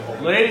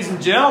Ladies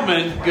and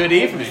gentlemen, good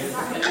evening.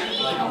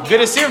 Good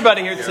to see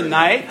everybody here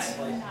tonight.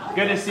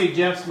 Good to see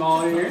Jeff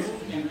Small here.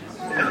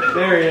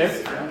 There he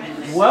is.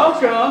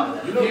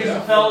 Welcome to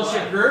the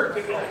fellowship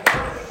group.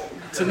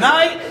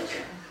 Tonight,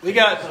 we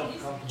got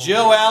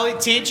Joe Alley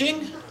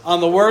teaching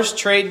on the worst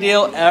trade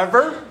deal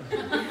ever.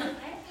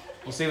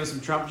 We'll see with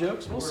some Trump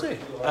jokes. We'll see.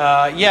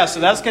 So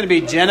that's going to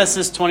be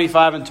Genesis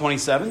 25 and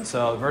 27.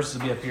 So the verses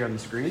will be up here on the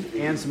screen.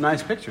 And some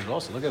nice pictures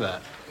also. Look at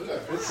that.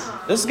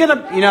 This is going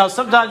to,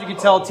 sometimes you can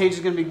tell a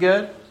teacher's going to be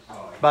good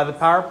by the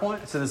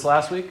PowerPoint. So this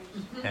last week.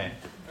 Hey,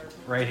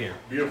 right here.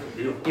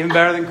 Beautiful. Even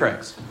better than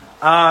Craig's.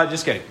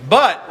 Just kidding.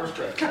 But,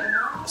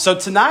 so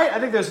tonight, I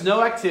think there's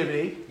no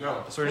activity.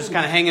 No. So we're just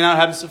kind of hanging out,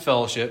 having some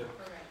fellowship.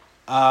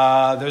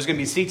 There's going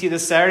to be CT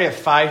this Saturday at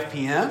 5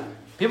 p.m.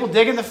 People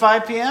digging the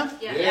 5 p.m.?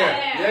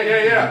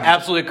 Yeah.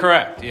 Absolutely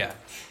correct, yeah.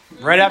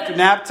 Right after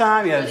nap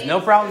time? Yeah, there's no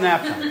problem with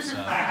nap time.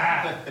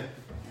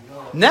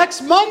 So.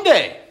 Next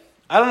Monday.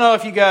 I don't know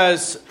if you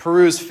guys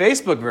peruse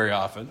Facebook very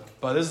often,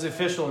 but this is the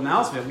official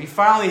announcement. We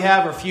finally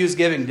have our Fuse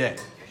Giving Day.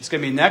 It's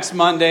going to be next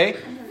Monday.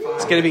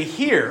 It's going to be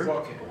here.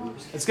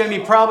 It's going to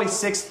be probably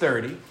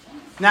 6:30.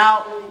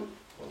 Now,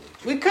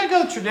 we could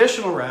go the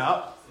traditional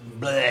route.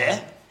 Bleh.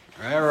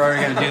 Right, we're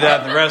already going to do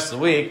that the rest of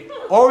the week.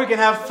 Or we can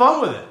have fun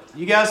with it.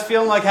 You guys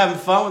feeling like having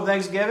fun with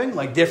Thanksgiving?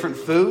 Like different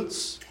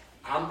foods?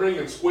 I'm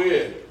bringing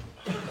squid.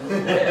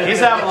 He's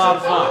having a lot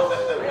of fun.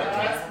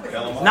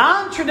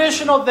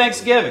 Non-traditional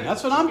Thanksgiving.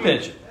 That's what I'm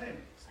pitching.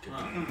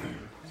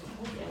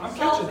 I'm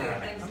catching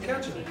that.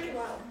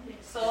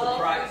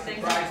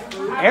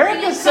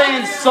 Eric is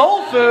saying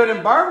soul food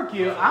and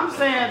barbecue. I'm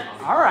saying,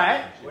 all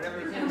right.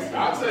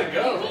 I'd say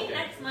go.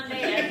 Next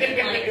Monday and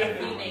a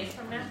few days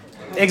from now.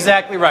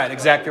 Exactly right.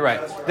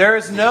 There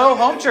is no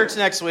home church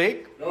next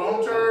week. No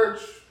home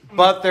church.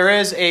 But there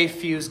is a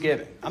Fuse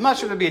Giving. I'm not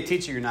sure if there'll be a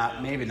teaching or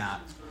not. Maybe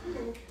not.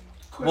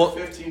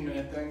 Quick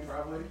 15-minute thing,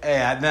 probably.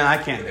 Yeah, then I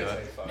can't do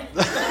it.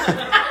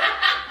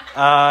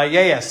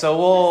 So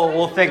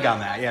we'll think on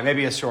that. Yeah,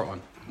 maybe a short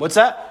one. What's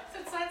that?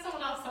 Sign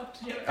someone else up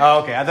to do it. Oh,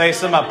 okay. I thought you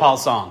said about Paul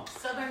Song.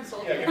 Southern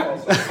Soul.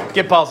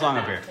 Get Paul Song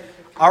up here.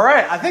 All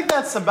right. I think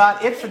that's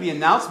about it for the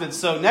announcements.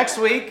 So next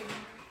week,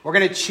 we're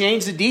going to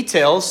change the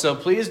details. So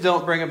please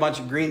don't bring a bunch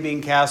of green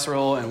bean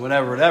casserole and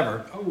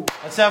whatever.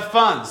 Let's have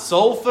fun.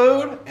 Soul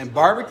food and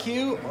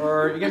barbecue,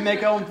 or you're going to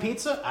make your own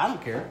pizza? I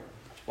don't care.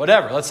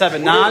 Whatever. Let's have a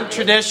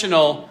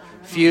non-traditional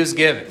Fuse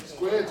Giving.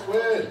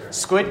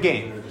 Squid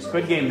Game.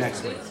 Squid Game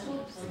next week.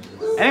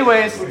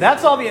 Anyways,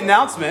 that's all the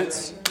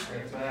announcements.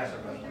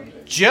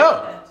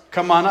 Joe,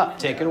 come on up.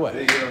 Take it away.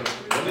 When is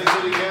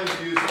it again?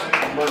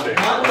 Tuesday? Monday.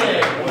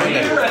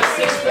 Here at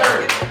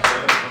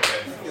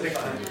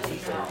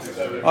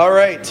 6:30. All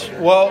right.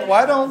 Well,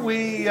 why don't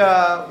we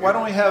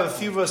have a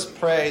few of us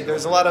pray?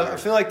 I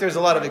feel like there's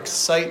a lot of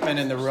excitement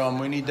in the room.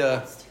 We need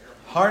to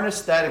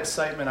harness that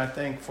excitement, I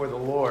think, for the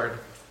Lord.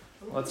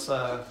 Let's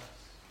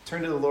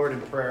turn to the Lord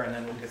in prayer, and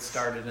then we'll get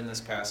started in this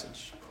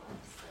passage.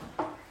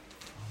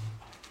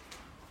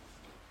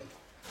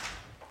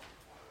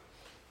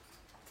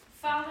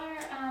 Father,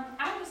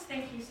 I just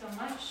thank you so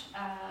much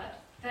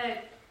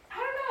that, I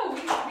don't know,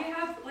 we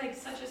have like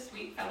such a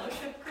sweet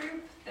fellowship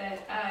group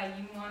that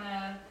you want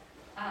to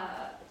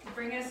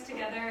bring us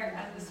together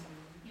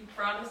you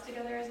brought us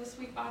together as a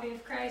sweet body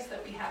of Christ,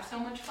 that we have so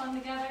much fun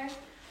together.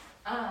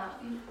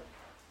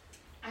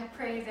 I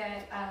pray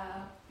that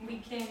we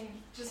can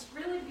just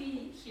really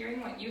be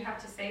hearing what you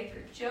have to say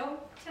through Joe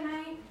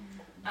tonight.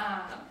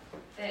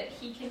 That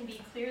he can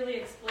be clearly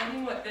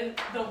explaining what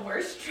the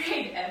worst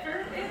trade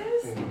ever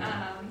is.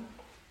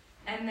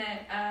 And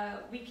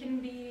that we can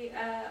be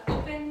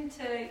open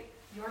to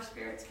your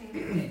Spirit's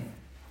convicting.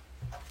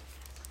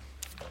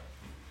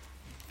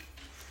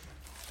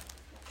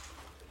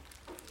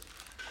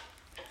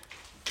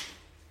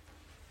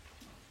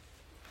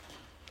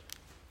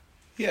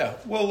 Yeah.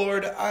 Well,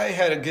 Lord, I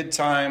had a good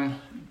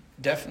time,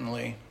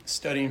 definitely,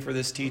 studying for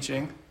this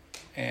teaching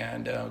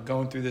and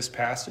going through this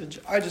passage.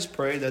 I just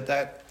pray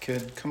that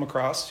could come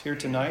across here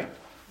tonight,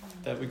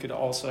 that we could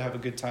also have a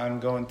good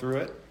time going through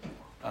it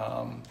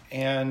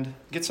and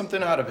get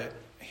something out of it.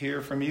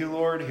 Hear from you,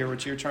 Lord, hear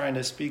what you're trying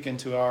to speak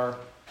into our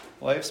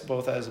lives,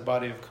 both as a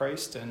body of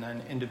Christ and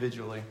then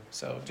individually.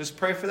 So just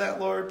pray for that,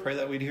 Lord. Pray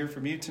that we'd hear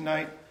from you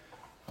tonight.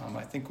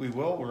 I think we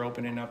will. We're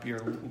opening up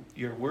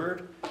your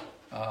word.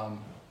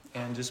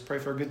 And just pray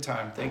for a good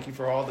time. Thank you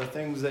for all the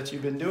things that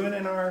you've been doing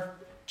in our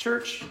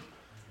church.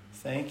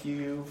 Thank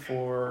you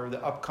for the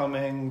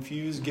upcoming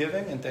Fuse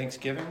Giving and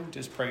Thanksgiving.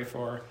 Just pray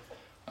for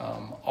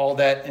all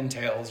that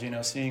entails,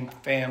 seeing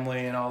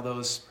family and all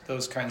those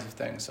kinds of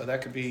things. So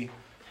that could be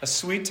a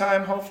sweet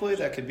time, hopefully.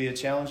 That could be a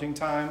challenging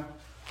time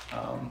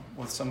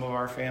with some of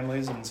our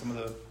families and some of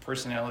the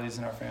personalities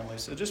in our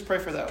families. So just pray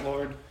for that,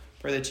 Lord.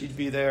 Pray that you'd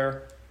be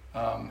there,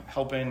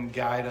 helping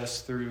guide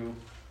us through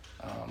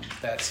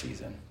that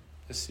season.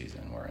 This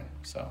season we're in.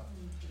 So,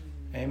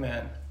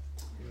 amen.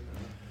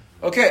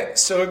 Okay,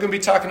 so we're going to be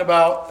talking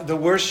about the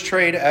worst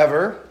trade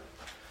ever.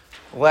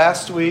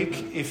 Last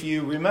week, if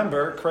you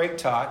remember, Craig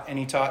taught, and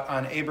he taught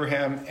on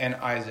Abraham and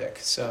Isaac.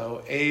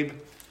 So Abe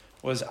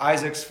was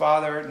Isaac's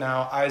father.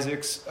 Now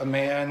Isaac's a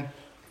man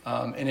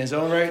in his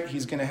own right.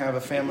 He's going to have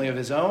a family of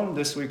his own.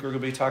 This week we're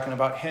going to be talking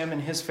about him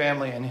and his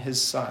family and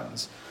his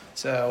sons.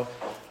 So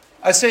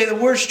I say the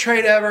worst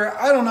trade ever.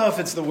 I don't know if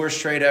it's the worst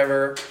trade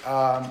ever.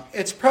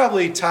 It's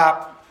probably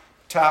top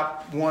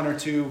 1 or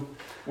 2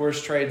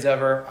 worst trades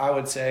ever, I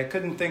would say. I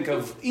couldn't think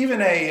of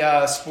even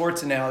a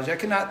sports analogy. I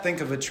could not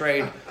think of a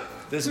trade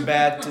this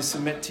bad to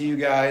submit to you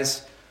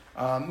guys.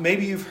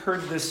 Maybe you've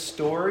heard this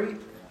story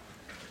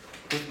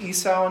with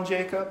Esau and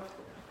Jacob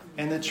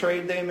and the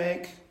trade they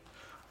make.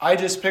 I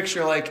just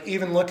picture, like,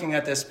 even looking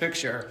at this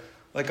picture,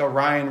 like a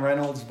Ryan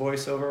Reynolds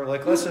voiceover.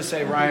 Like, let's just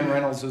say Ryan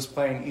Reynolds was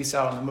playing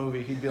Esau in the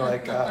movie. He'd be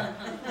like,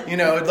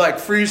 it'd like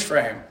freeze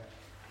frame.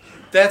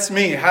 That's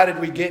me. How did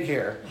we get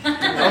here?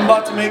 I'm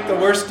about to make the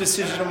worst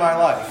decision of my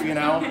life,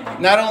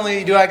 Not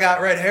only do I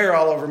got red hair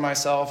all over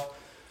myself,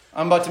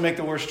 I'm about to make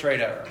the worst trade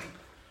ever.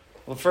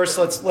 Well, first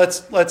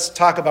let's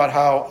talk about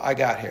how I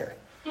got here.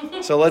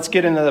 So let's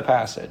get into the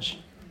passage.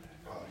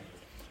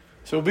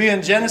 So we'll be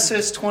in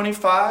Genesis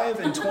 25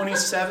 and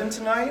 27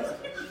 tonight.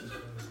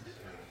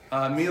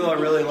 Mila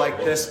really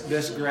liked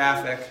this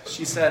graphic.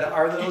 She said,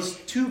 "Are those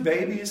 2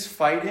 babies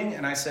fighting?"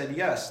 And I said,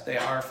 "Yes, they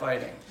are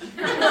fighting."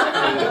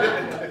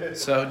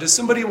 So does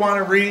somebody want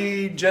to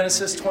read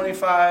Genesis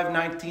 25,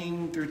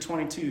 19 through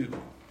 22?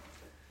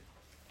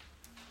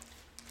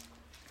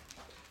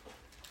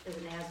 Does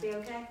Nasby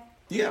okay?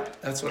 Yeah,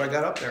 that's what I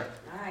got up there.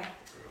 All right.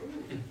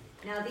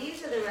 Now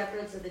these are the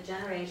records of the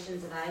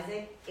generations of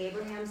Isaac,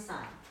 Abraham's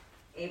son.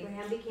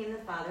 Abraham became the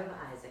father of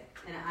Isaac,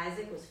 and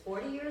Isaac was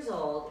 40 years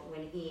old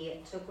when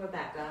he took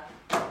Rebekah,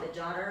 the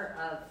daughter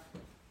of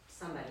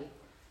somebody,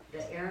 the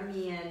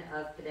Aramean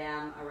of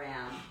Padam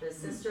Aram, the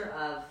sister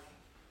of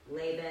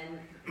Laban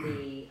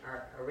the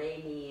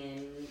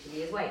Aramean, to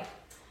be his wife.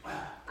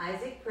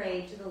 Isaac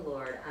prayed to the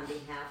Lord on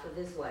behalf of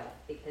his wife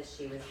because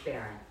she was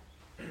barren.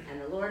 And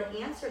the Lord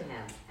answered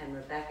him, and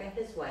Rebekah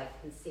his wife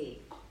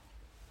conceived.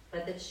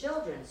 But the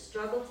children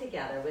struggled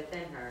together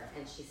within her,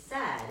 and she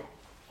said,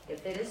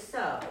 "If it is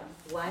so,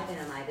 why then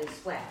am I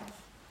this way?"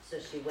 So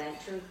she went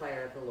to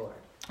inquire of the Lord.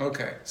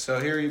 Okay, so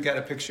here you've got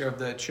a picture of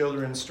the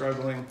children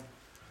struggling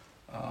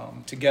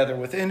together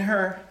within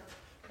her.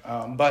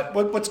 But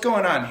what's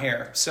going on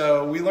here?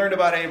 So we learned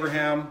about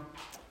Abraham.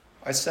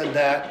 I said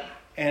that.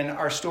 And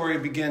our story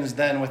begins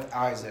then with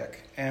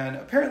Isaac. And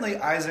apparently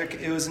Isaac,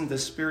 it wasn't the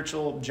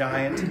spiritual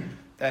giant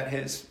that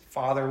his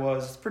father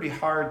was. It's pretty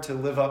hard to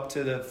live up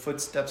to the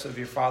footsteps of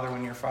your father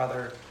when your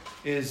father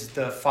is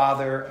the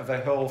father of a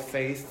whole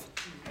faith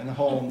and the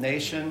whole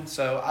nation.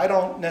 So I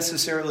don't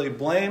necessarily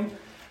blame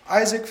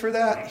Isaac for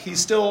that. He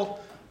still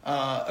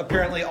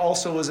apparently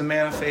also was a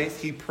man of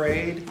faith. He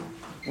prayed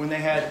when they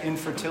had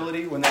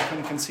infertility, when they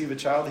couldn't conceive a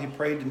child. He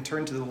prayed and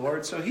turned to the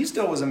Lord. So he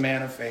still was a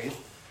man of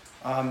faith.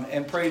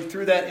 And prayed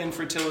through that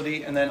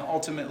infertility, and then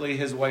ultimately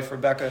his wife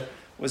Rebekah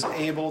was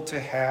able to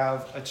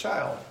have a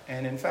child.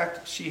 And in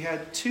fact, she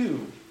had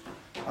 2.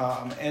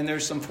 And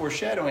there's some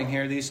foreshadowing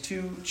here. These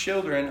 2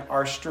 children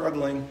are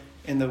struggling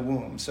in the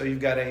womb. So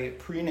you've got a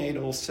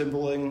prenatal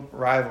sibling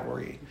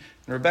rivalry.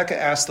 And Rebekah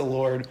asked the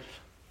Lord,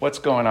 "What's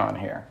going on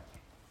here?"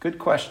 Good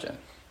question.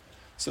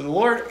 So the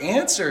Lord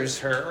answers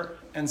her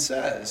and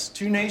says,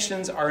 2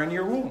 nations are in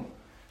your womb.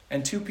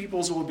 And 2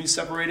 peoples will be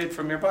separated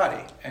from your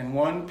body. And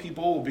 1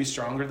 people will be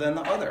stronger than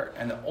the other.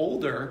 And the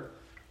older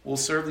will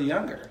serve the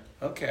younger.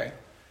 Okay.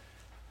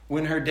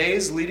 When her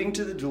days leading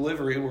to the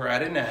delivery were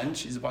at an end,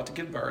 she's about to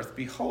give birth,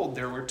 behold,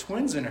 there were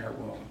twins in her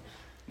womb.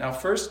 Now the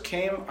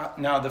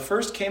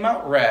first came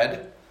out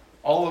red,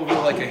 all over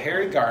like a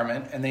hairy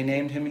garment, and they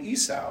named him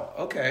Esau.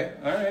 Okay,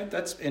 all right,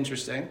 that's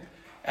interesting.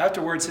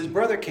 Afterwards, his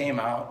brother came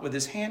out with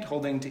his hand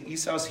holding to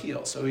Esau's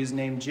heel. So he's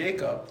named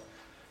Jacob.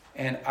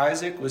 And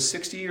Isaac was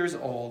 60 years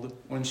old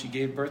when she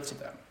gave birth to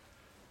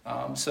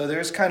them. So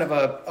there's kind of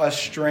a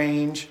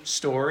strange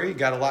story.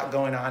 Got a lot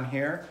going on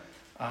here.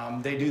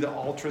 They do the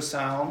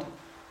ultrasound.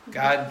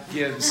 God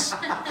gives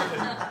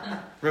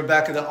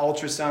Rebekah the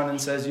ultrasound and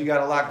says, "You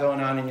got a lot going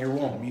on in your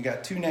womb. You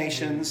got 2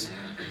 nations.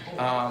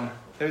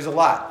 There's a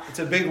lot. It's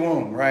a big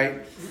womb,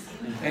 right?"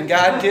 And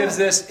God gives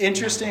this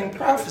interesting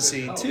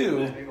prophecy,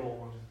 too,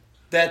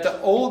 that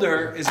the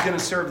older is going to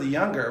serve the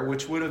younger,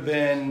 which would have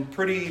been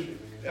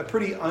a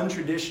pretty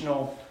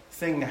untraditional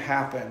thing to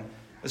happen,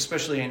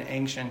 especially in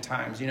ancient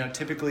times.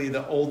 Typically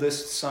the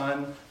oldest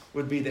son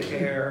would be the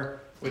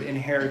heir, would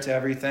inherit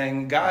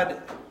everything. God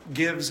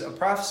gives a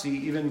prophecy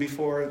even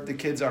before the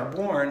kids are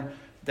born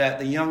that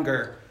the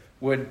younger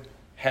would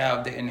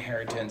have the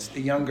inheritance.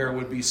 The younger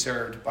would be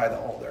served by the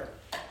older.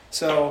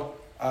 So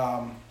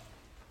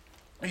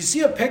you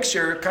see a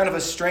picture, kind of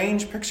a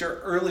strange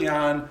picture early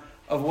on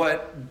of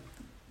what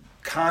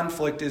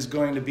conflict is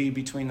going to be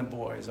between the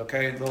boys,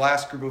 okay? The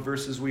last group of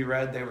verses we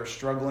read, they were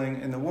struggling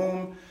in the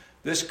womb.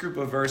 This group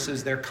of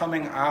verses, they're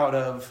coming out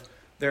of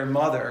their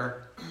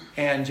mother,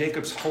 and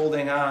Jacob's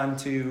holding on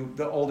to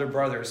the older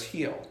brother's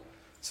heel.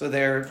 So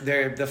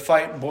the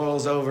fight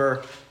boils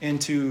over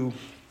into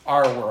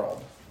our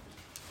world.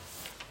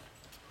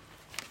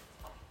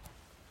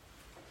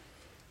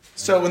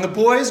 So when the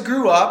boys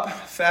grew up,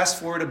 fast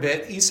forward a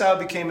bit, Esau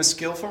became a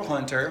skillful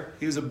hunter.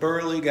 He was a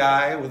burly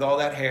guy with all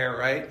that hair,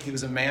 right? He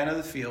was a man of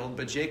the field,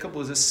 but Jacob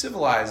was a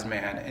civilized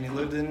man, and he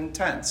lived in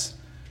tents.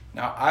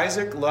 Now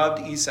Isaac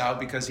loved Esau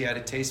because he had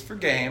a taste for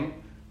game,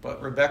 but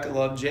Rebekah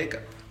loved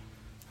Jacob.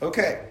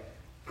 Okay.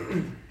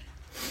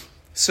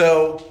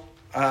 So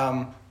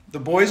the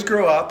boys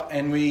grow up,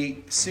 and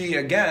we see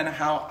again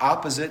how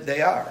opposite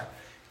they are.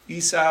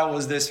 Esau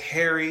was this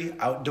hairy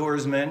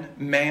outdoorsman,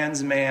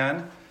 man's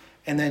man.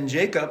 And then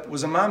Jacob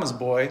was a mama's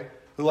boy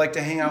who liked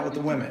to hang out with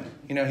the women.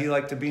 You know, he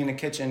liked to be in the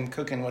kitchen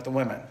cooking with the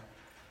women.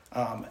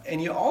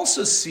 And you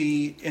also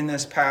see in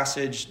this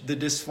passage the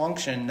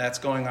dysfunction that's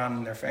going on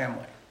in their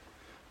family,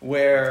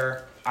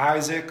 where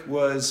Isaac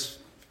was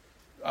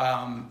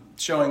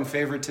showing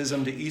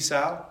favoritism to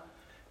Esau,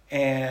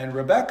 and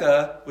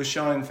Rebekah was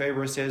showing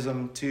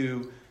favoritism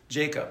to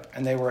Jacob,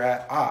 and they were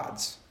at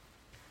odds.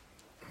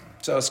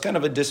 So it's kind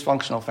of a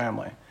dysfunctional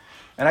family.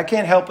 And I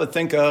can't help but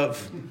think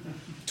of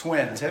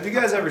Twins. Have you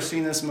guys ever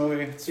seen this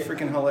movie? It's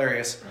freaking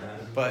hilarious.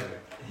 But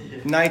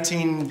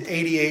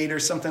 1988 or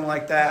something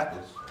like that.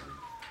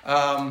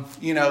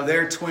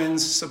 They're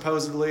twins,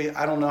 supposedly.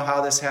 I don't know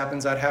how this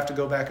happens. I'd have to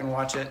go back and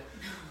watch it.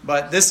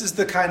 But this is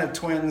the kind of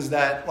twins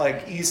that,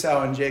 like,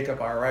 Esau and Jacob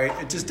are, right?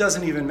 It just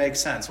doesn't even make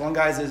sense. One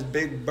guy's this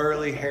big,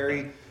 burly,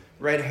 hairy,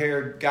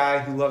 red-haired guy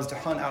who loves to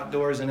hunt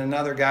outdoors, and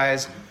another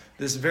guy's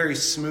this very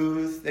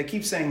smooth. They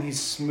keep saying he's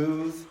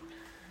smooth.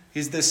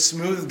 He's this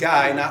smooth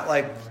guy, not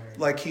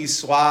like he's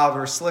suave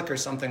or slick or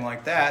something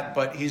like that,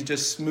 but he's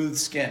just smooth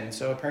skin.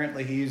 So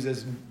apparently he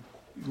uses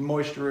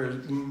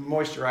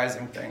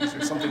moisturizing things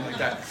or something like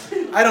that.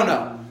 I don't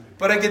know.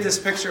 But I get this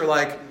picture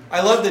like,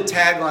 I love the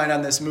tagline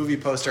on this movie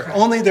poster,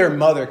 only their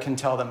mother can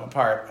tell them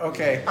apart.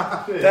 Okay,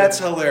 that's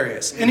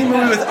hilarious. Any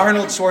movie with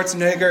Arnold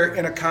Schwarzenegger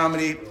in a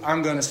comedy,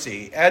 I'm going to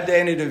see. Add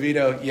Danny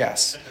DeVito,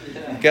 yes.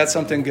 Got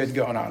something good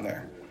going on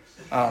there.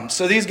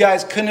 So these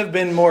guys couldn't have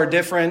been more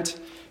different.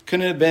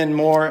 Couldn't have been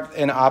more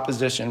in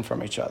opposition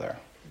from each other.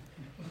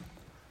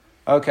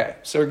 Okay,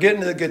 so we're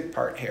getting to the good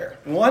part here.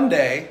 One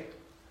day,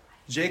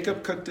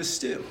 Jacob cooked a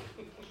stew.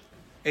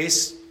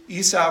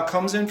 Esau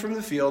comes in from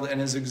the field and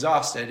is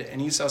exhausted,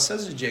 and Esau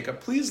says to Jacob,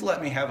 "Please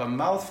let me have a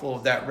mouthful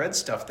of that red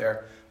stuff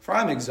there, for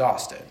I'm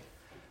exhausted."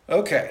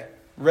 Okay,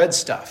 red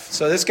stuff.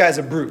 So this guy's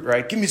a brute,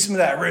 right? Give me some of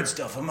that red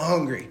stuff. I'm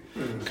hungry.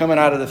 Coming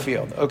out of the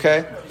field,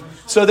 okay?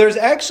 So there's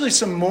actually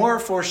some more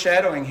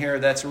foreshadowing here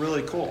that's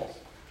really cool.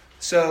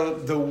 So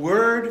the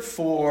word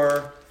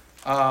for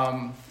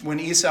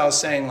when Esau is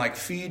saying, like,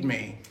 feed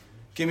me,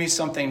 give me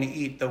something to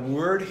eat, the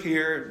word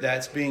here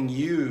that's being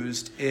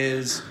used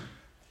is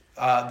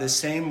the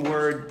same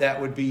word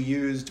that would be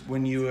used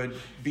when you would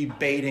be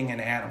baiting an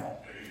animal.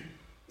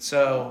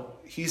 So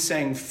he's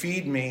saying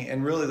feed me,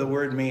 and really the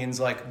word means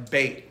like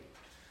bait.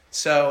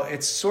 So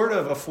it's sort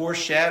of a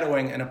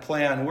foreshadowing and a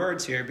play on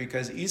words here,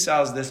 because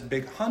Esau's this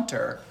big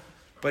hunter,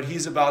 but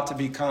he's about to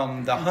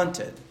become the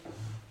hunted.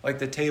 Like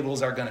the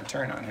tables are going to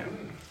turn on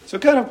him. So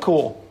kind of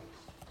cool.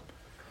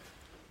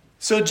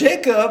 So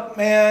Jacob,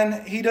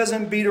 man, he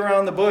doesn't beat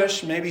around the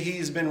bush. Maybe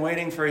he's been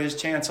waiting for his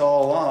chance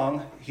all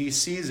along. He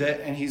sees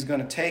it and he's going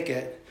to take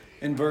it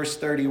in verse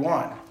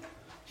 31.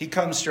 He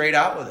comes straight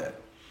out with it.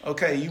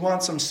 Okay, you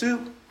want some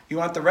soup? You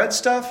want the red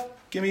stuff?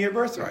 Give me your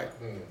birthright.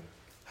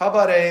 How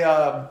about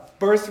a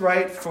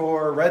birthright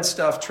for red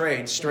stuff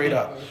trade, straight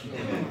up?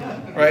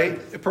 Right?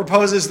 It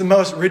proposes the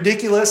most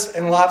ridiculous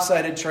and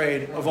lopsided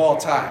trade of all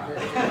time.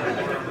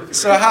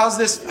 So how's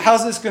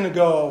this going to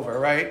go over,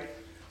 right?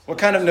 What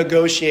kind of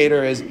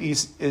negotiator is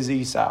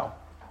Esau?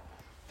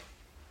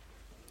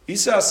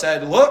 Esau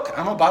said, "Look,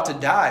 I'm about to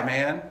die,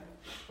 man.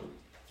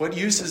 What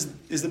use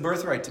is the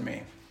birthright to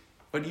me?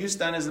 What use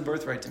then is the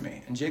birthright to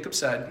me?" And Jacob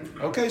said,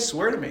 "Okay,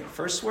 swear to me.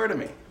 First swear to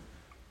me.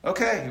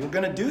 Okay, we're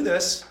going to do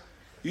this.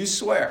 You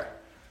swear."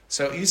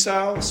 So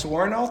Esau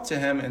swore an oath to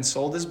him and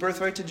sold his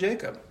birthright to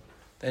Jacob.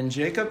 Then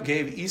Jacob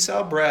gave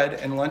Esau bread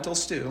and lentil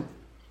stew,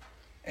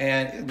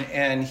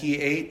 and he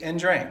ate and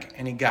drank,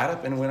 and he got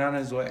up and went on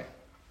his way.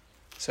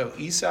 So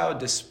Esau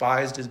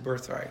despised his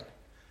birthright.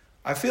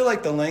 I feel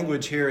like the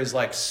language here is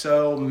like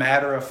so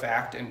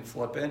matter-of-fact and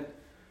flippant.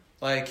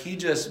 Like he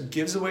just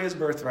gives away his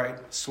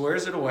birthright,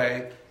 swears it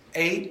away,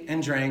 ate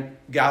and drank,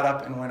 got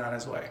up and went on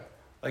his way.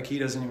 Like he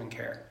doesn't even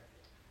care.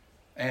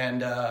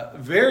 And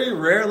very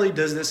rarely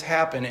does this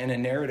happen in a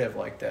narrative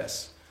like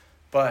this.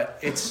 But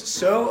it's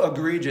so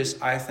egregious,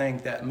 I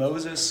think, that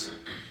Moses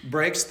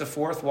breaks the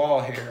fourth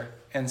wall here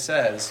and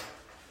says,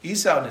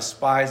 Esau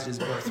despised his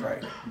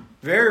birthright.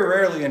 Very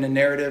rarely in a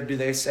narrative do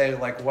they say,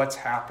 like, what's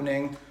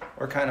happening,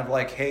 or kind of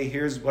like, hey,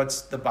 here's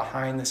what's the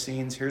behind the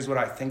scenes, here's what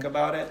I think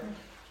about it.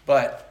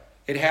 But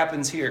it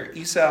happens here.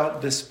 Esau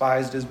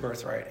despised his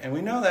birthright. And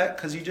we know that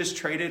because he just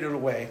traded it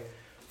away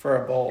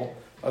for a bowl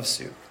of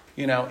soup.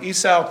 You know,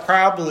 Esau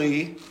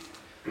probably,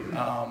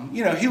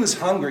 he was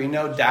hungry,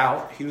 no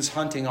doubt. He was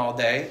hunting all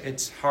day.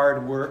 It's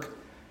hard work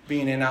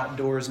being an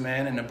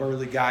outdoorsman and a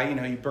burly guy. You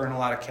know, you burn a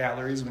lot of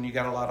calories when you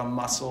got a lot of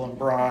muscle and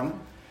brawn.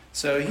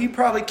 So he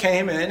probably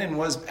came in and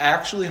was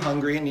actually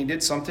hungry and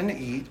needed something to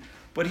eat.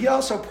 But he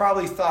also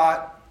probably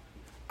thought,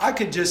 I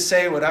could just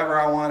say whatever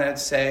I want to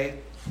say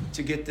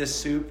to get this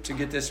soup, to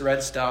get this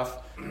red stuff,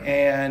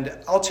 and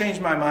I'll change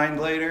my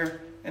mind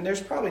later, and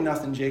there's probably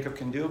nothing Jacob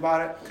can do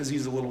about it because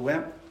he's a little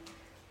wimp.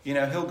 You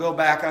know, he'll go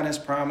back on his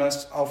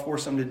promise. I'll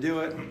force him to do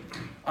it.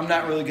 I'm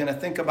not really going to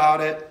think about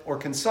it or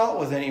consult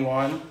with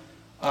anyone.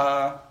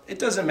 It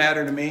doesn't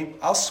matter to me.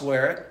 I'll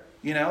swear it,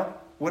 you know,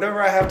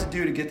 whatever I have to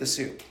do to get the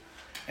soup.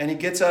 And he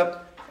gets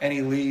up and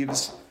he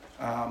leaves,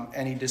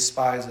 and he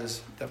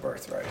despises the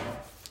birthright.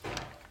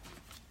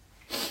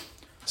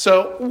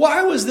 So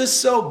why was this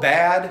so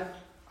bad?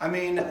 I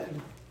mean,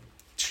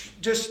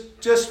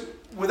 just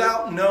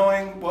without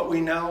knowing what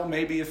we know,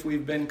 maybe if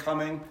we've been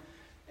coming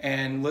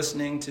and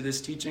listening to this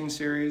teaching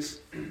series,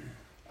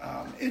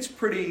 it's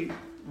pretty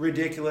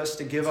ridiculous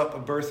to give up a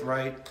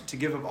birthright, to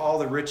give up all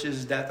the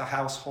riches that the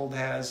household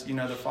has. You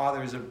know, the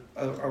father is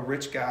a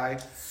rich guy.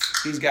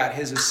 He's got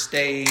his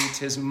estate,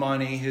 his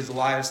money, his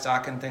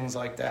livestock, and things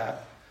like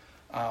that.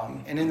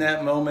 And in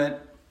that moment,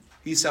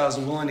 Esau is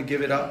willing to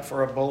give it up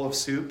for a bowl of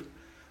soup.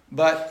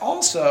 But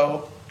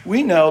also,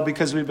 we know,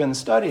 because we've been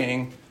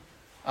studying,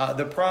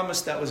 the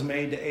promise that was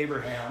made to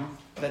Abraham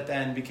that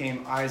then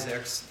became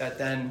Isaac's, that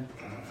then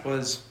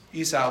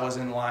Esau was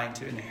in line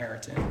to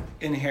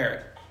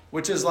inherit,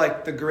 which is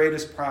like the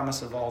greatest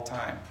promise of all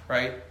time,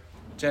 right?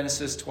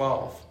 Genesis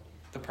 12,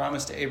 the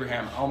promise to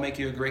Abraham, I'll make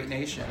you a great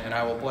nation, and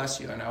I will bless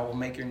you, and I will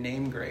make your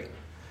name great.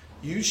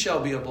 You shall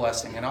be a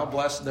blessing, and I'll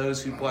bless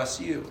those who bless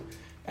you.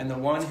 And the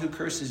one who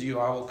curses you,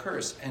 I will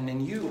curse. And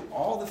in you,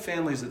 all the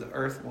families of the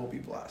earth will be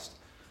blessed.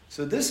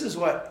 So this is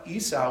what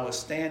Esau was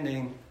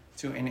standing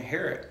to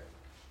inherit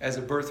as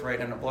a birthright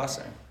and a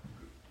blessing.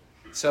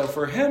 So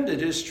for him to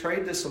just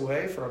trade this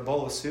away for a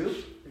bowl of soup,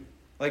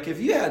 like if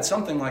you had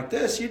something like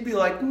this, you'd be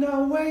like,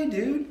 no way,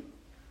 dude.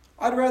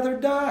 I'd rather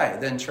die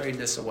than trade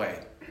this away.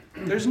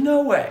 There's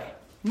no way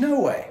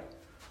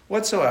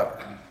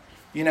whatsoever.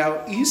 You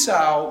know,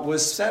 Esau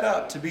was set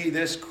up to be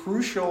this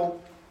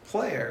crucial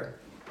player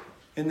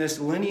in this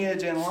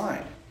lineage and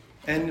line.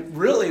 And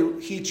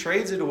really, he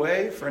trades it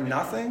away for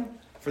nothing,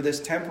 for this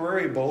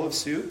temporary bowl of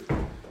soup.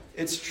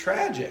 It's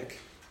tragic.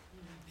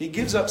 He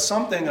gives up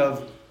something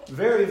of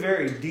very,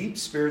 very deep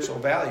spiritual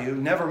value.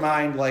 Never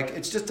mind, like,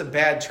 it's just a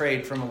bad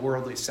trade from a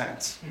worldly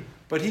sense.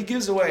 But he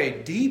gives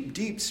away deep,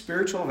 deep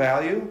spiritual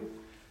value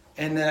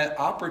and the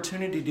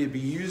opportunity to be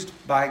used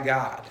by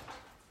God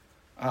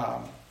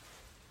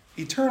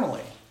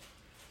eternally.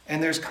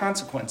 And there's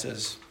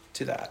consequences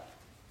to that.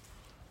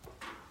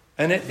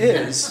 And it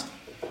is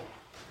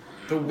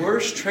the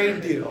worst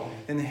trade deal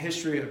in the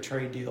history of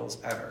trade deals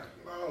ever.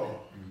 Oh.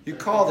 You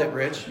called it,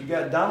 Rich. You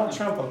got Donald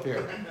Trump up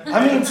here.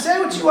 I mean, say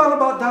what you want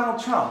about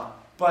Donald Trump,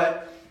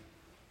 but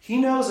he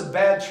knows a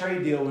bad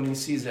trade deal when he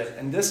sees it.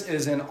 And this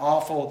is an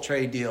awful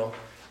trade deal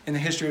in the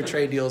history of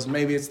trade deals.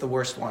 Maybe it's the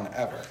worst one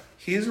ever.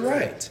 He's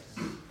right.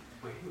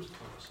 Wait, he was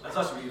close. That's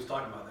not what he was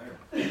talking about there.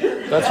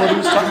 That's what he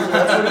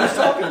was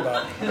talking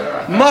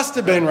about. Must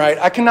have been right.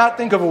 I cannot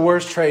think of a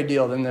worse trade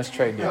deal than this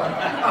trade deal.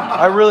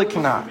 I really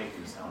cannot.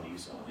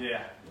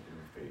 Yeah.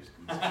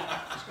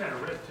 It's kind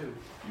of red, too.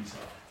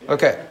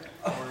 Okay.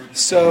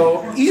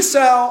 So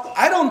Esau,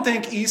 I don't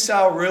think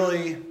Esau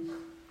really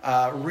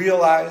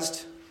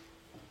realized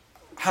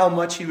how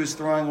much he was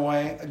throwing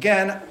away.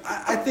 Again,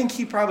 I think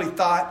he probably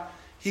thought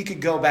he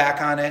could go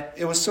back on it.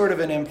 It was sort of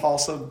an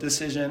impulsive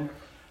decision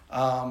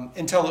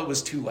until it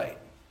was too late.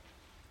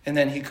 And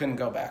then he couldn't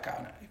go back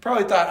on it. He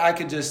probably thought I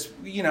could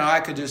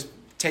just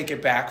take it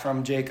back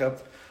from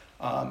Jacob.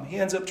 He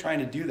ends up trying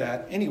to do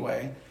that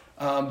anyway.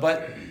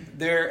 But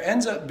there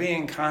ends up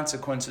being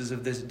consequences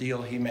of this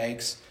deal he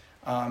makes.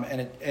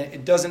 And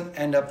it doesn't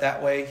end up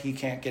that way. He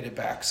can't get it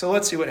back. So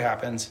let's see what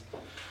happens.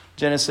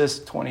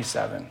 Genesis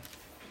 27.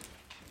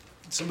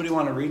 Somebody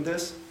want to read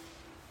this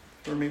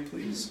for me,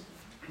 please?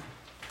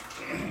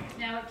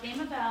 Now it came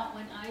about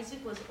when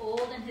Isaac was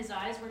old and his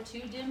eyes were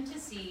too dim to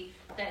see,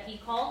 that he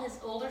called his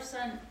older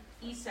son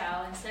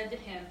Esau and said to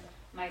him,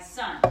 "My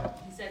son."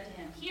 He said to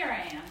him, "Here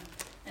I am."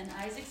 And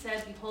Isaac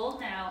said,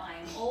 "Behold, now I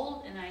am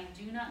old, and I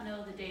do not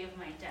know the day of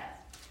my death.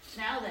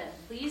 Now then,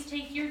 please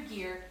take your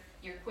gear,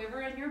 your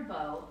quiver and your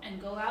bow, and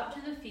go out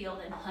to the field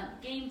and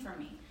hunt game for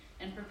me,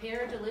 and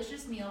prepare a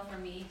delicious meal for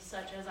me,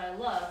 such as I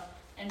love,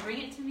 and bring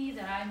it to me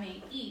that I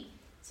may eat,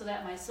 so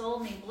that my soul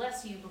may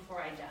bless you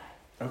before I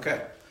die."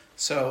 Okay.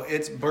 So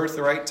it's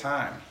birthright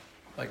time.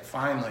 Like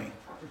finally,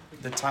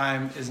 the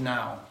time is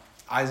now.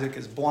 Isaac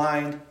is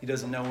blind. He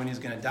doesn't know when he's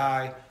going to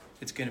die.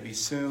 It's going to be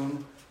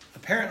soon.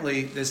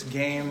 Apparently, this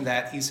game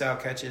that Esau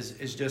catches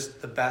is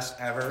just the best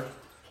ever.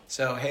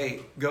 So,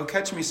 hey, go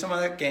catch me some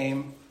of that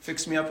game.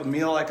 Fix me up a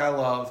meal like I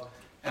love.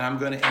 And I'm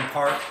going to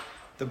impart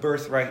the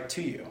birthright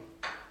to you.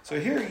 So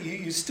here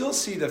you still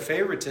see the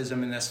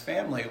favoritism in this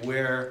family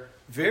where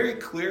very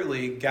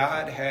clearly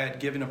God had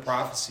given a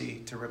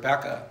prophecy to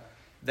Rebekah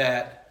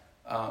that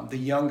the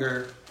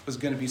younger was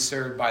going to be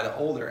served by the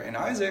older. And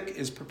Isaac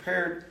is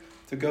prepared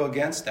to go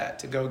against that,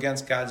 to go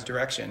against God's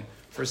direction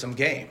for some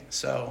game.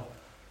 So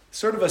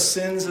sort of a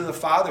sins of the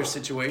father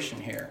situation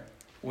here,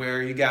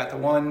 where you got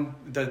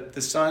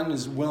the son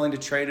is willing to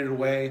trade it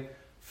away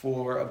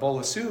for a bowl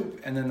of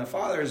soup, and then the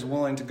father is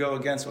willing to go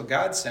against what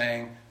God's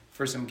saying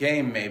for some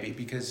game maybe,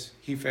 because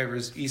he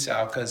favors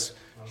Esau because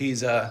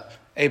he's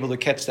able to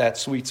catch that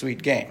sweet,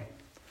 sweet game.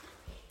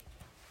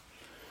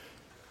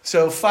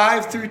 So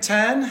 5 through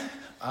 10,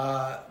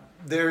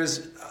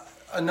 there's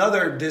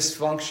another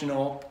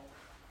dysfunctional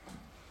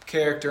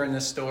character in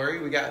this story.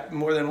 We got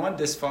more than one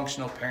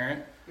dysfunctional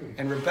parent,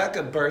 and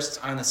Rebekah bursts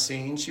on the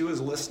scene. She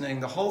was listening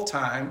the whole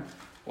time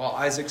while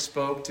Isaac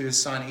spoke to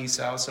his son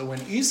Esau. So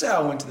when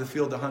Esau went to the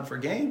field to hunt for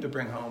game to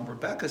bring home,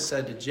 Rebekah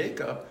said to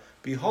Jacob,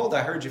 "Behold,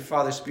 I heard your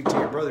father speak to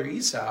your brother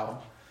Esau,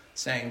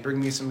 saying, 'Bring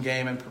me some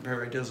game and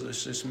prepare a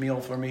delicious meal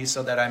for me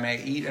so that I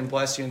may eat and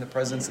bless you in the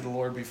presence of the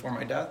Lord before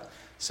my death.'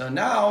 So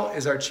now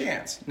is our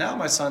chance. Now,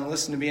 my son,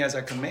 listen to me as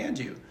I command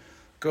you.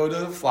 Go to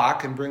the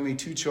flock and bring me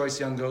 2 choice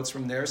young goats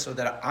from there so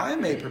that I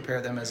may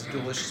prepare them as a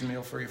delicious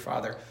meal for your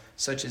father,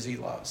 such as he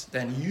loves.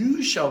 Then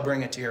you shall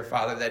bring it to your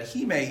father that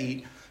he may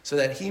eat, so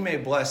that he may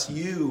bless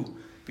you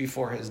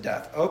before his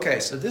death." Okay,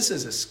 so this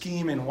is a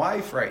scheming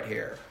wife right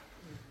here.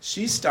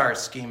 She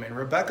starts scheming.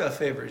 Rebekah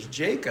favors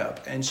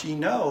Jacob, and she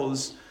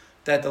knows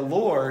that the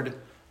Lord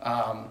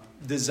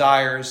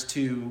desires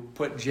to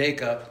put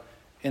Jacob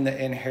in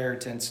the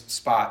inheritance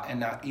spot and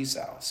not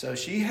Esau. So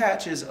she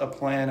hatches a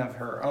plan of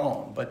her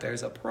own, but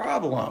there's a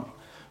problem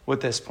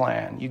with this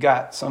plan. You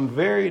got some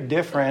very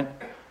different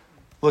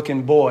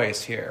looking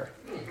boys here.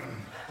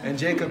 And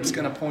Jacob's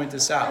going to point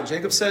this out.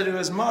 Jacob said to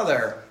his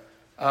mother,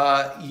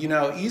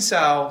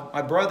 Esau,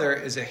 my brother,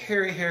 is a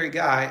hairy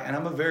guy, and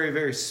I'm a very,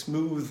 very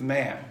smooth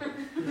man.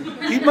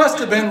 He must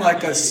have been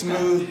like a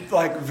smooth,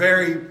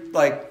 very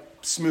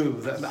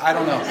smooth. I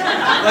don't know.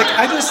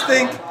 I just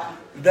think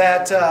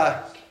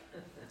that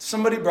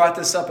somebody brought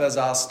this up as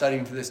I was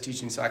studying for this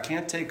teaching, so I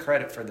can't take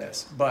credit for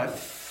this. But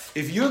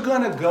if you're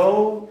going to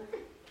go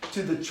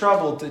to the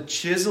trouble to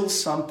chisel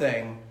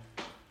something,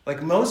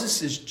 like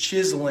Moses is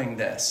chiseling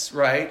this,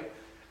 right?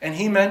 And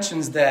he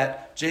mentions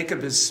that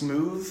Jacob is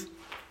smooth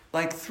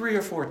 3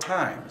 or 4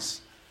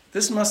 times.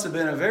 This must have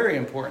been a very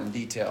important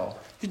detail.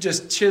 He's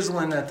just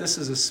chiseling that this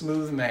is a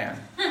smooth man.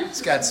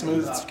 He's got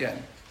smooth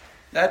skin.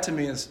 That to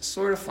me is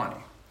sort of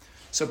funny.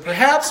 So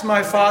perhaps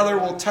my father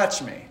will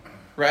touch me,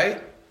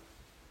 right?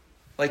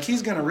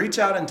 He's going to reach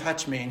out and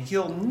touch me, and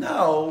he'll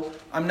know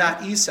I'm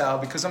not Esau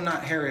because I'm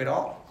not hairy at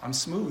all. I'm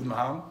smooth,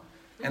 Mom.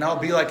 And I'll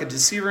be like a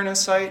deceiver in his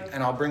sight,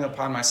 and I'll bring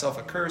upon myself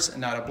a curse and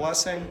not a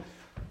blessing.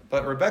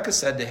 But Rebekah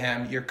said to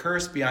him, "Your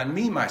curse be on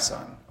me, my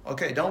son."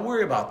 Okay, don't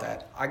worry about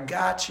that. I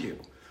got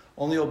you.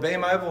 Only obey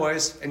my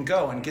voice and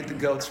go and get the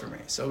goats for me.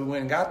 So he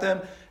went and got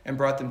them and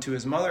brought them to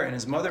his mother, and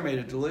his mother made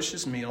a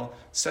delicious meal,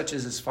 such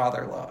as his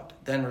father loved.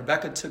 Then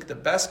Rebekah took the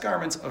best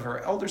garments of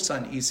her elder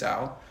son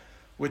Esau,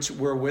 which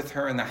were with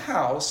her in the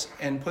house,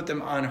 and put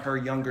them on her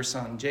younger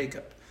son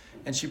Jacob.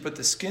 And she put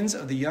the skins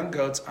of the young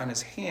goats on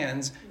his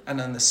hands and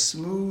on the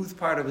smooth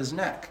part of his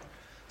neck.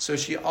 So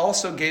she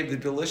also gave the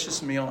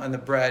delicious meal and the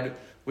bread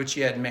which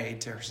she had made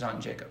to her son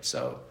Jacob.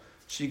 So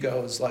she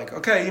goes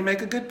okay, you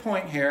make a good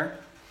point here.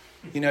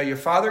 Your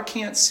father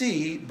can't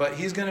see, but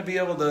he's going to be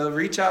able to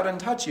reach out and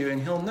touch you,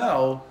 and he'll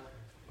know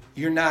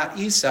you're not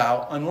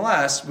Esau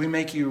unless we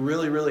make you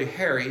really, really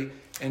hairy,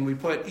 and we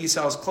put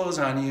Esau's clothes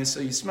on you so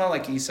you smell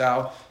like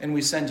Esau, and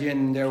we send you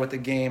in there with the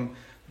game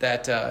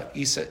that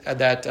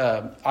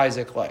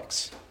Isaac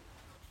likes.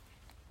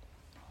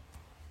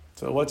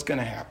 So what's going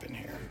to happen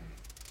here?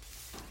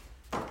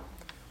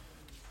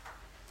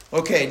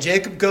 Okay,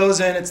 Jacob goes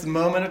in. It's the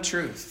moment of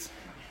truth.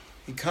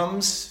 He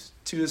comes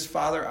to his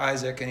father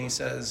Isaac, and he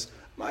says,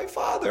 "My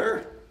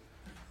father,"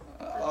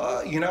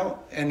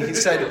 and he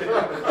said,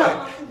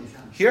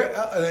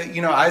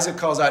 Isaac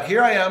calls out,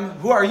 "Here I am.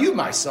 Who are you,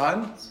 my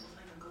son?"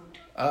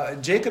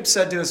 Jacob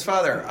said to his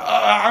father,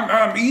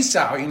 I'm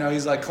Esau.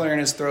 He's clearing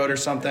his throat or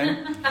something.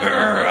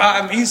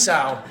 "I'm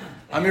Esau.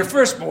 I'm your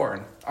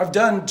firstborn. I've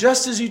done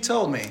just as you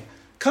told me.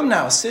 Come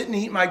now, sit and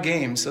eat my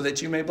game so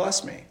that you may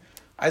bless me."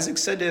 Isaac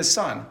said to his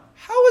son,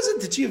 "How is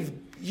it that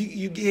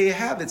you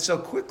have it so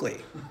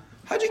quickly?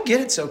 How'd you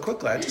get it so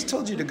quickly? I just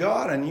told you to go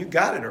out and you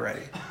got it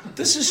already.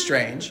 This is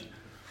strange."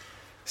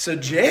 So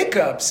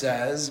Jacob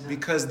says,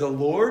 "Because the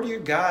Lord your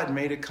God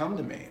made it come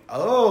to me."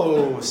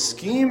 Oh,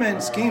 scheming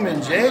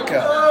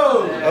Jacob.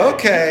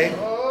 Okay.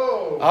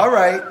 All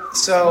right.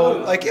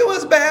 So, it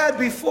was bad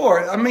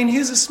before.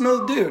 He's a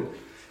smooth dude.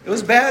 It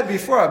was bad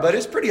before, but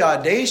it's pretty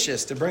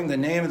audacious to bring the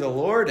name of the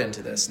Lord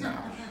into this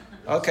now.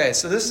 Okay,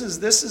 so this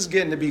is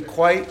getting to be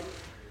quite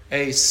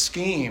a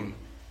scheme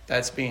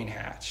that's being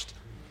hatched.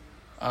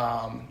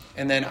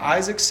 And then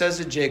Isaac says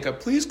to Jacob,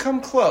 "Please come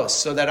close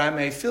so that I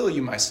may feel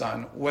you, my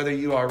son, whether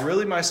you are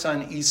really my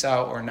son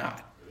Esau or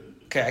not."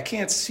 Okay, I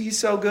can't see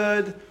so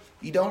good.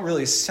 You don't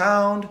really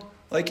sound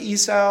like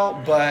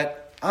Esau,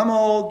 but I'm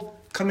old.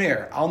 Come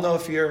here. I'll know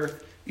if you're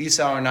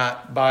Esau or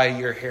not by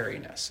your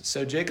hairiness.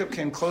 So Jacob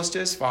came close to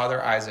his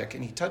father Isaac,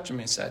 and he touched him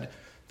and said,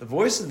 "The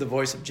voice is the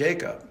voice of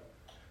Jacob,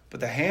 but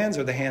the hands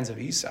are the hands of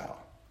Esau."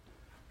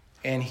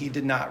 And he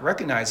did not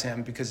recognize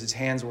him because his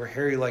hands were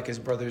hairy like his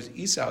brother's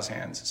Esau's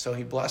hands. So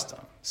he blessed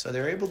him. So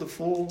they're able to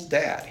fool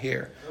dad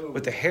here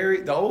with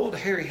the old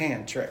hairy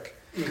hand trick.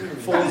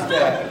 full his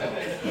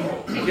dad.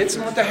 Gets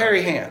him with the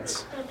hairy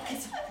hands.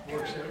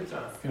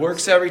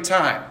 Works every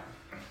time.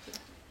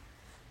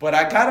 But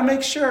I got to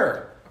make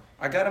sure.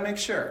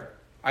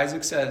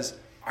 Isaac says,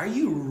 "Are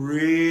you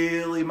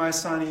really my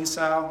son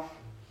Esau?"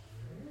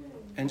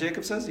 And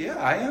Jacob says, "Yeah,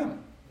 I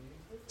am."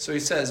 So he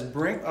says,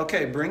 bring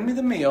me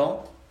the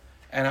meal,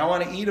 and I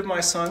want to eat of my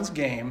son's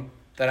game,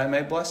 that I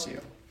may bless you.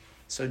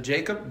 So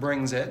Jacob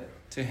brings it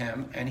to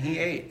him, and he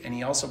ate, and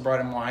he also brought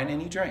him wine, and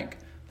he drank.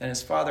 Then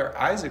his father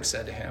Isaac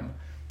said to him,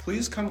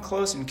 "Please come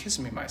close and kiss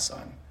me, my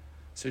son."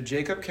 So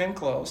Jacob came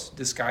close,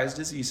 disguised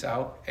as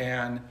Esau,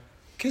 and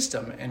kissed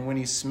him. And when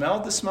he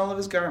smelled the smell of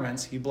his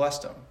garments, he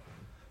blessed him.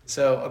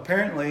 So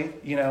apparently,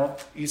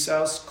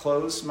 Esau's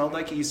clothes smelled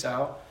like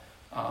Esau.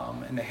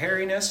 And the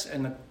hairiness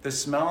and the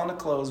smell on the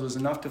clothes was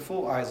enough to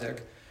fool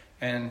Isaac.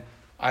 And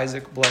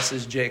Isaac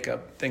blesses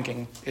Jacob,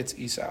 thinking it's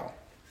Esau.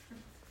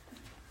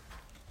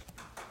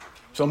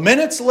 So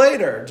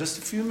just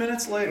a few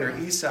minutes later,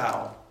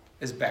 Esau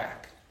is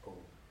back.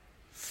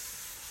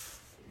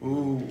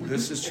 Ooh,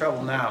 this is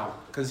trouble now.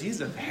 Because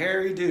he's a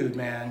hairy dude,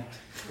 man.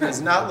 He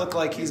does not look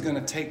like he's going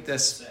to take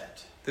this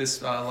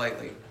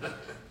lightly.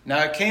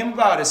 Now it came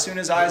about as soon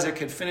as Isaac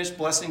had finished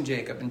blessing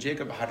Jacob, and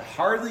Jacob had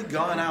hardly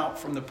gone out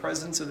from the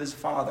presence of his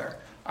father,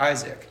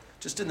 Isaac,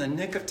 just in the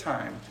nick of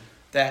time,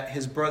 that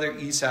his brother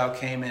Esau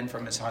came in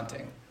from his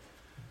hunting.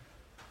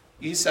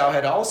 Esau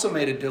had also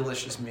made a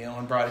delicious meal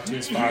and brought it to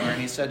his father,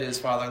 and he said to his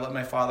father, "Let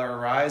my father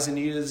arise and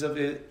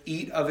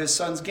eat of his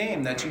son's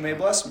game, that you may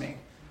bless me."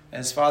 And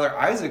his father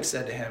Isaac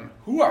said to him,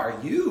 "Who are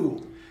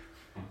you?"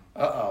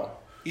 Uh-oh.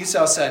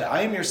 Esau said,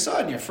 "I am your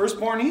son, your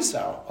firstborn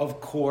Esau." "Of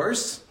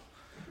course."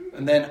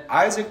 And then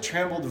Isaac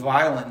trembled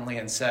violently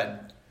and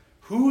said,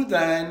 "Who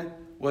then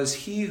was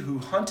he who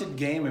hunted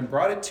game and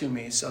brought it to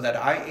me, so that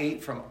I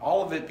ate from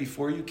all of it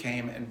before you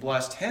came and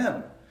blessed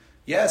him?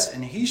 Yes,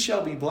 and he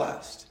shall be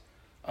blessed."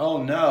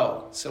 "Oh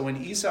no." So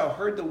when Esau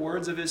heard the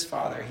words of his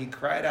father, he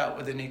cried out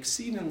with an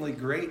exceedingly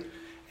great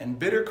and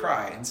bitter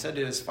cry and said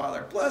to his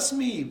father, "Bless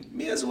me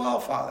as well,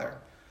 father."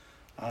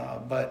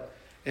 But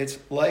it's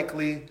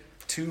likely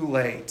too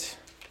late.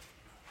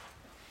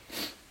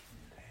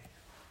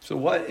 So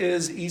what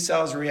is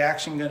Esau's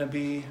reaction going to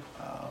be?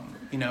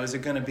 Is it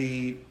going to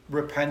be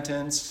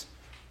repentance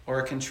or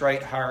a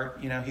contrite heart?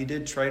 He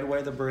did trade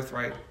away the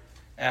birthright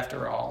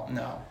after all.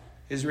 No.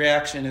 His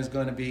reaction is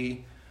going to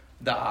be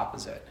the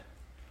opposite.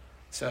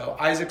 So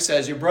Isaac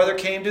says, "Your brother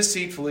came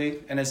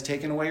deceitfully and has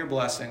taken away your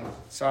blessing.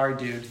 Sorry,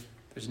 dude.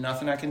 There's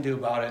nothing I can do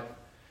about it."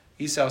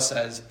 Esau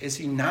says, "Is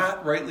he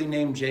not rightly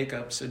named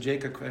Jacob?" So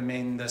Jacob could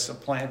mean the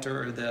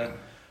supplanter or the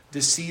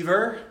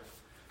deceiver.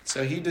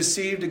 So he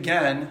deceived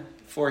again,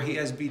 for he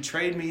has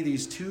betrayed me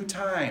these 2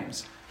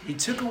 times. He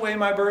took away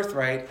my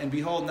birthright, and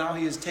behold, now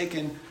he has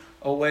taken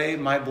away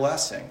my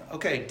blessing.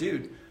 Okay,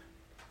 dude,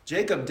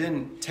 Jacob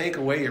didn't take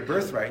away your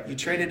birthright. You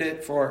traded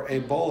it for a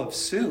bowl of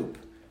soup,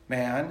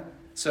 man.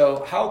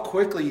 So how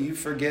quickly you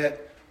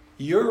forget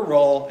your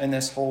role in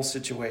this whole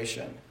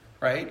situation,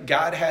 right?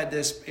 God had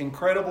this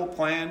incredible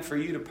plan for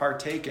you to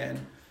partake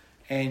in,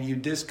 and you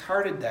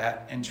discarded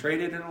that and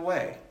traded it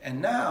away.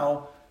 And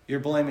now you're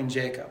blaming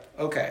Jacob.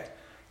 Okay.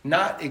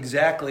 Not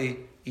exactly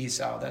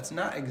Esau. That's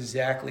not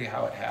exactly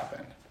how it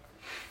happened.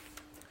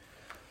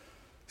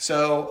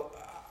 So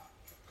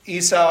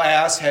Esau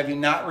asked, "Have you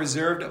not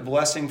reserved a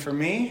blessing for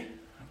me?"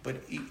 But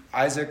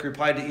Isaac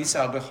replied to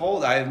Esau,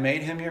 "Behold, I have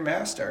made him your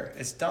master.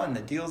 It's done.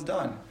 The deal's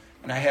done.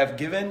 And I have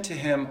given to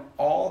him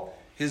all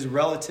his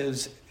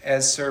relatives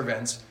as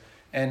servants,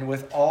 and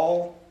with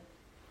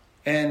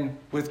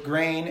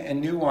grain and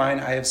new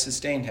wine I have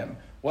sustained him.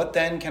 What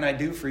then can I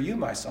do for you,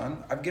 my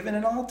son? I've given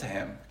it all to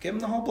him. Give him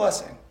the whole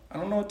blessing. I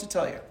don't know what to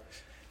tell you."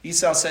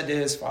 Esau said to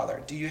his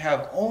father, "Do you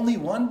have only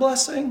one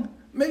blessing?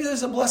 Maybe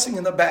there's a blessing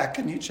in the back.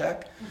 Can you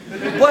check?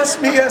 Bless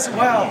me as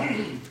well,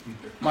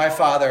 my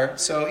father."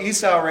 So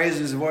Esau raised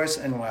his voice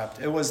and wept.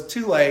 It was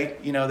too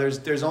late.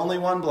 There's only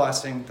one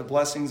blessing. The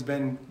blessing's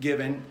been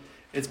given.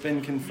 It's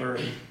been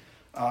conferred.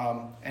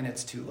 And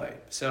it's too late.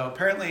 So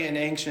apparently in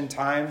ancient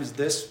times,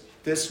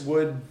 this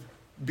would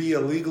be a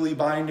legally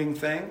binding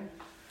thing.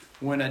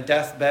 When a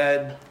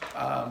deathbed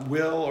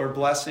will or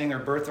blessing or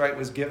birthright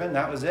was given,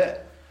 that was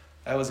it.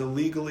 That was a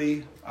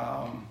legally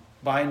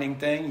binding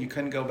thing. You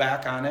couldn't go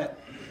back on it.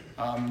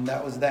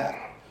 That was that.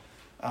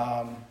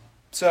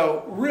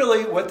 So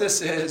really what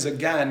this is,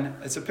 again,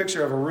 it's a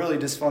picture of a really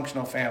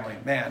dysfunctional family.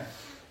 Man,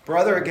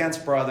 brother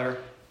against brother.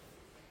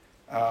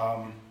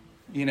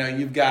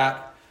 You've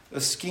got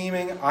a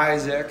scheming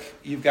Isaac.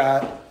 You've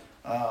got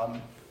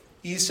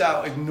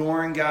Esau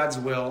ignoring God's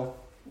will,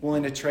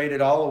 willing to trade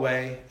it all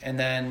away, and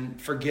then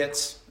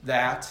forgets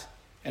that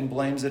and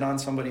blames it on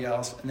somebody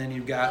else. And then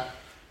you've got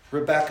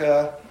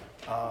Rebekah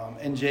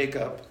and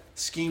Jacob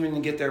scheming to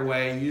get their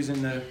way,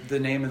 using the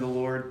name of the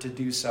Lord to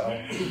do so.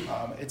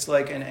 It's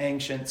like an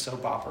ancient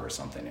soap opera or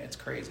something. It's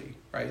crazy,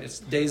 right? It's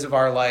Days of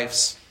Our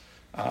Lives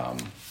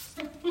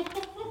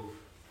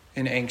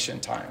in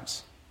ancient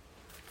times.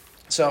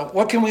 So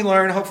what can we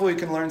learn? Hopefully we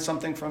can learn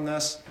something from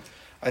this.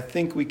 I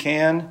think we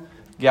can.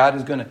 God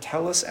is going to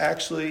tell us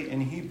actually in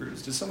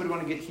Hebrews. Does somebody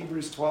want to get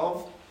Hebrews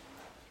 12?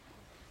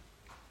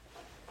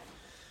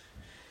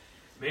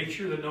 Make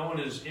sure that no one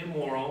is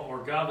immoral or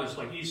godless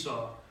like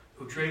Esau,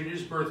 who traded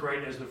his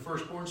birthright as the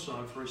firstborn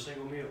son for a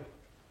single meal.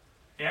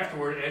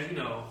 Afterward, as you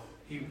know,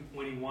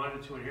 when he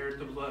wanted to inherit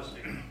the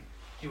blessing,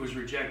 he was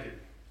rejected.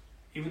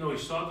 Even though he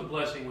sought the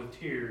blessing with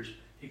tears,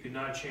 he could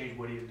not change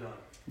what he had done.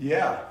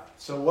 Yeah.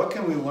 So what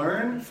can we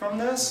learn from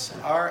this?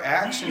 Our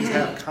actions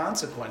have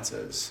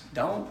consequences.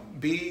 Don't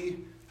be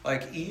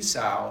like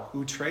Esau,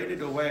 who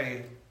traded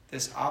away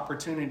this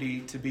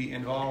opportunity to be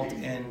involved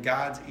in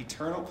God's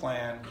eternal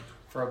plan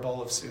for a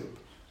bowl of soup.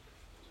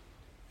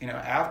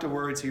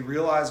 Afterwards, he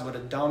realized what a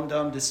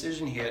dumb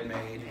decision he had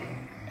made.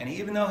 And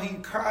even though he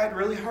cried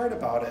really hard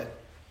about it,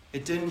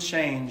 it didn't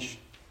change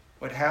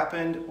what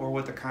happened or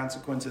what the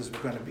consequences were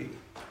going to be.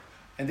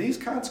 And these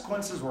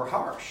consequences were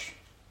harsh.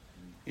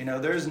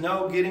 There's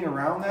no getting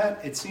around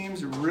that. It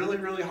seems really,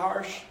 really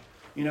harsh.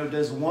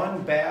 Does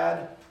one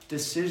bad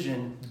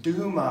decision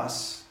doom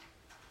us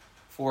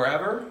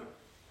forever?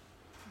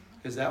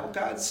 Is that what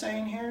God's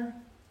saying here?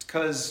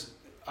 Because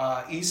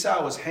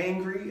Esau was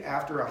hangry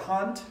after a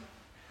hunt.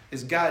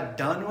 Is God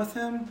done with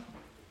him?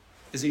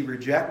 Is he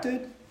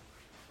rejected?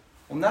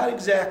 Well, not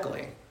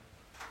exactly.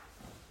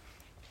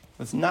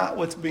 That's not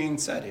what's being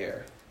said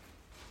here.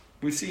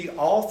 We see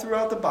all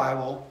throughout the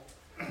Bible,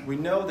 we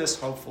know this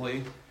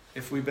hopefully,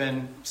 if we've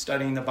been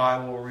studying the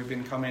Bible or we've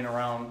been coming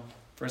around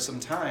for some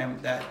time,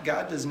 that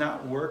God does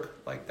not work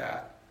like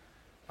that.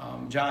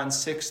 John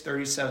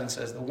 6:37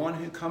 says, "The one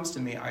who comes to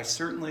me, I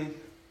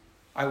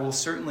will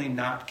certainly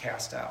not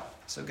cast out."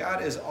 So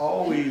God is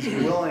always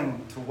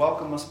willing to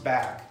welcome us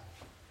back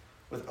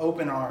with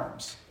open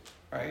arms,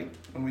 right?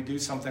 When we do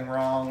something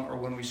wrong or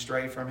when we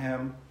stray from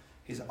him,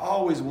 he's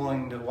always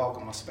willing to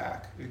welcome us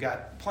back. We've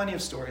got plenty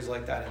of stories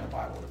like that in the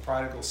Bible. The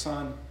prodigal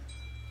son,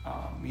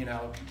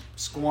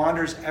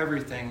 squanders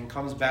everything,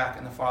 comes back,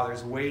 and the father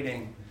is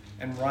waiting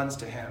and runs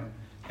to him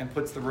and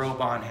puts the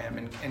robe on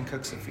him and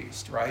cooks a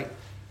feast, right?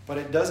 But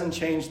it doesn't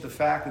change the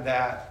fact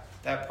that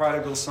that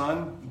prodigal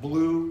son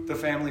blew the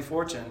family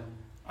fortune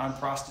on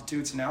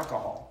prostitutes and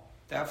alcohol.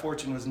 That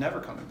fortune was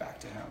never coming back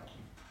to him.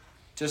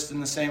 Just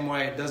in the same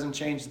way, it doesn't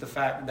change the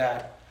fact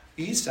that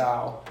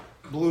Esau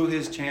blew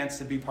his chance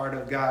to be part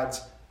of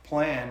God's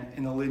plan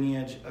in the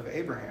lineage of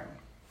Abraham.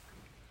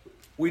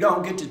 We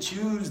don't get to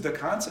choose the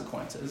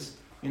consequences.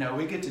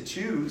 We get to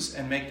choose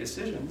and make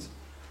decisions,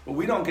 but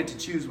we don't get to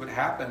choose what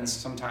happens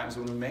sometimes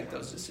when we make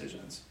those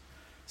decisions.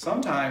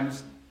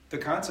 Sometimes the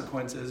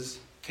consequences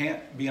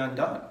can't be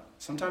undone.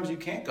 Sometimes you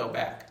can't go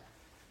back,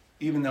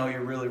 even though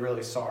you're really,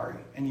 really sorry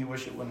and you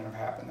wish it wouldn't have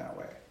happened that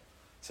way.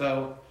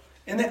 So,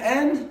 in the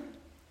end,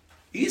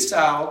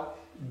 Esau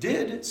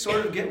did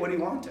sort of get what he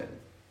wanted.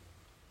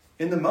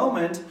 In the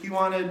moment, he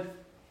wanted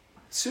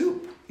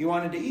soup. He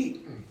wanted to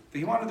eat.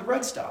 He wanted the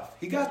red stuff.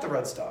 He got the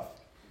red stuff.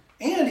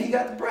 And he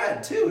got the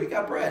bread, too. He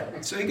got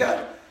bread. So he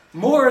got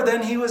more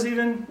than he was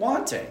even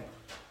wanting.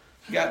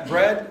 He got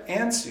bread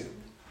and soup.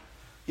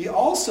 He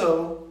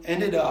also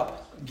ended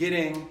up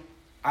getting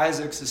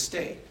Isaac's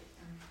estate.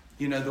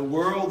 The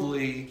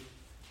worldly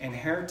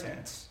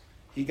inheritance.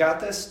 He got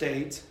the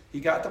estate. He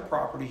got the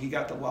property. He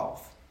got the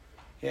wealth.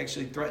 He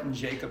actually threatened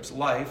Jacob's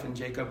life, and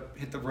Jacob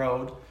hit the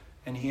road,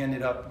 and he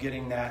ended up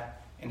getting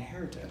that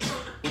inheritance,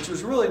 which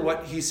was really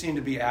what he seemed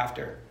to be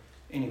after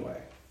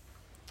anyway.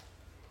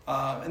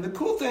 And the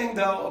cool thing,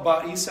 though,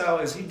 about Esau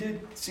is he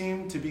did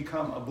seem to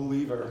become a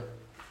believer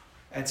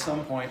at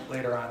some point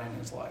later on in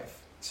his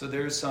life. So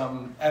there's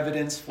some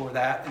evidence for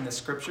that in the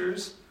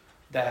scriptures,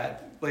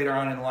 that later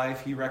on in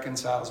life he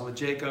reconciles with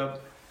Jacob.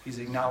 He's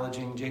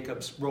acknowledging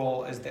Jacob's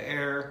role as the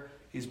heir.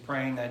 He's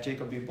praying that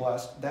Jacob be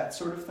blessed, that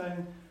sort of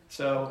thing.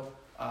 So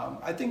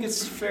I think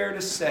it's fair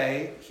to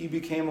say he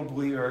became a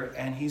believer,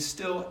 and he's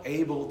still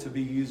able to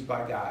be used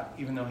by God,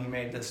 even though he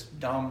made this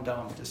dumb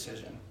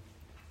decision.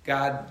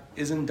 God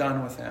isn't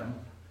done with him.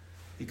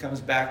 He comes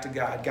back to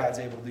God. God's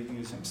able to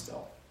use him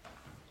still.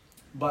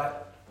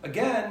 But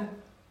again,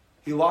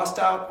 he lost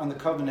out on the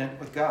covenant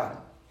with God.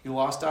 He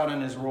lost out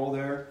on his role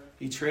there.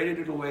 He traded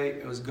it away.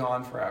 It was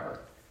gone forever.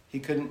 He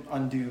couldn't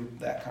undo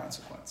that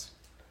consequence.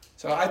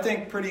 So I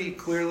think pretty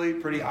clearly,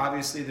 pretty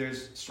obviously,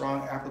 there's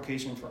strong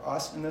application for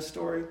us in this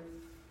story.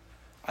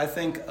 I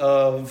think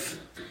of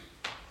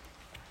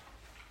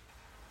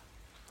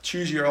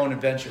Choose Your Own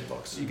Adventure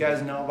books. You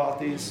guys know about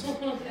these?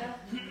 Yeah.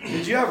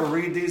 Did you ever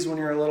read these when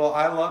you were little?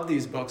 I love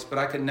these books, but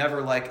I could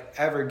never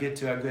ever get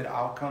to a good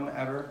outcome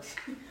ever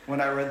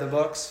when I read the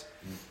books.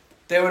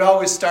 They would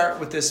always start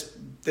with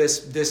this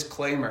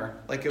disclaimer,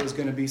 like it was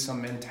going to be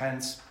some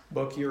intense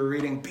book you were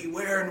reading.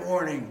 Beware and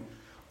warning.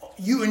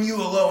 You and you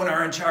alone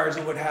are in charge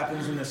of what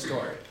happens in this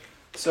story.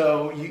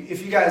 So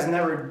if you guys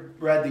never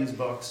read these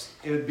books,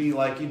 it would be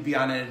like you'd be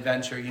on an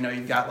adventure.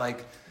 You've got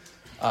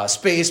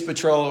Space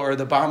Patrol or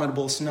the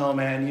Abominable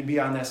Snowman. You'd be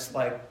on this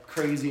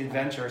crazy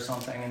adventure or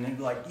something, and then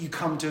you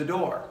come to a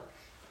door.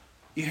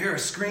 You hear a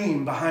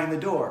scream behind the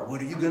door.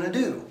 What are you going to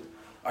do?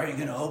 Are you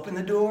going to open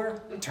the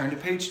door? Turn to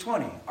page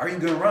 20. Are you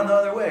going to run the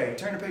other way?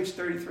 Turn to page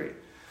 33.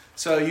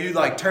 So you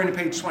like turn to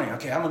page 20.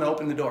 Okay, I'm going to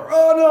open the door.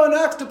 Oh no, an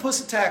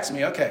octopus attacks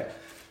me. Okay.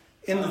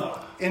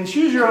 In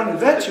Choose Your Own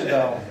Adventure,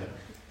 though,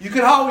 you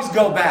could always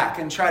go back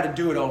and try to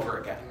do it over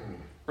again,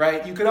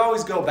 right? You could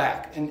always go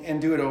back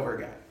and do it over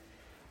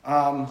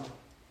again.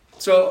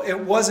 So it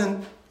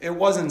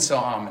wasn't so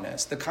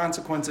ominous. The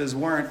consequences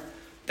weren't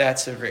that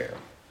severe.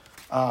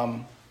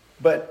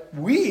 But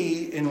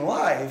we in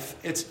life,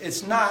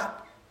 it's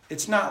not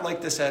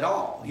like this at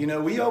all. You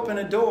know, we open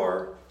a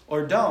door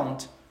or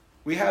don't,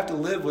 we have to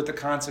live with the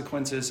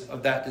consequences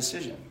of that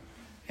decision.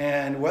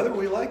 And whether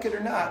we like it or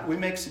not, we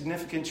make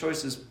significant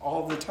choices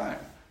all the time,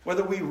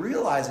 whether we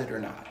realize it or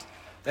not,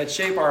 that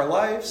shape our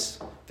lives,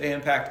 they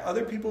impact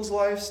other people's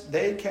lives,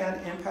 they can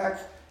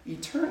impact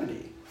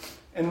eternity.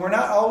 And we're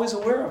not always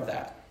aware of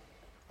that,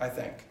 I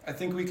think. I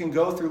think we can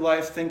go through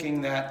life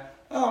thinking that,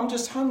 oh, I'm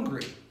just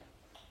hungry.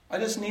 I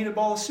just need a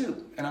bowl of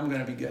soup and I'm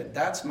going to be good.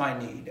 That's my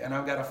need, and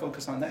I've got to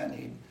focus on that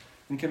need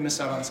and can miss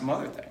out on some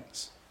other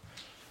things.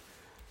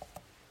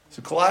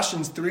 So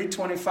Colossians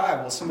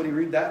 3:25, will somebody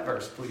read that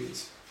verse,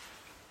 please?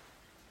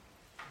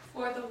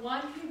 For the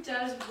one who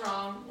does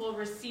wrong will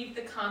receive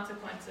the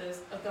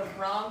consequences of the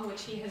wrong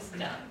which he has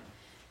done,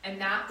 and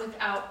that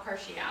without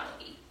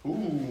partiality.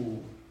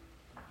 Ooh,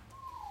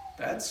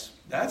 that's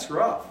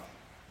rough.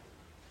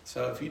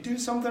 So if you do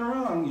something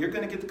wrong, you're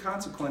going to get the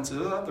consequences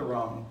of the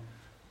wrong,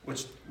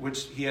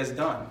 which he has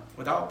done,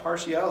 without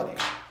partiality.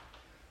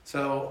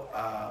 So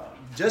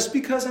just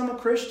because I'm a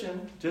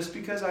Christian, just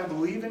because I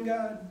believe in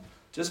God,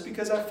 just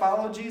because I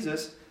follow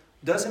Jesus,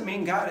 doesn't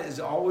mean God is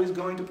always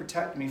going to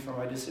protect me from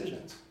my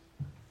decisions.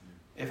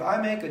 If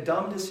I make a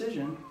dumb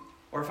decision,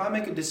 or if I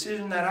make a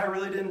decision that I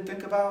really didn't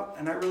think about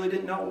and I really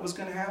didn't know what was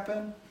going to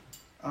happen,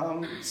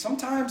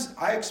 sometimes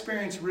I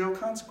experience real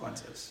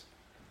consequences.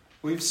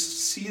 We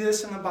see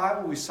this in the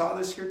Bible. We saw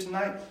this here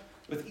tonight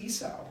with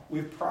Esau.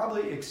 We've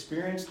probably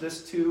experienced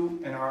this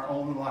too in our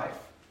own life,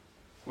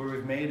 where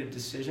we've made a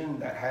decision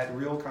that had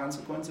real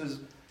consequences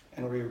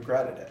and we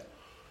regretted it.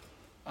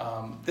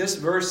 This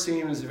verse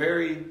seems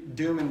very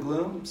doom and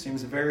gloom,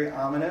 seems very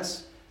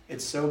ominous.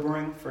 It's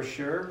sobering for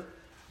sure,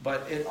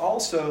 but it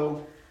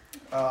also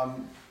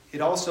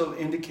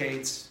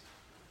indicates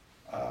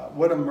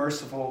what a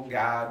merciful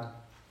God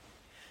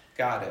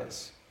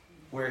is,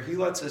 where he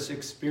lets us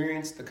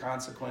experience the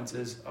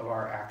consequences of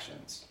our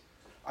actions.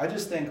 I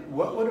just think,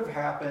 what would have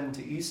happened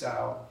to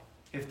Esau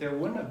if there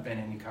wouldn't have been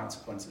any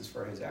consequences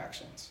for his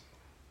actions?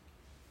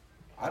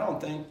 I don't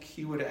think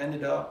he would have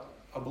ended up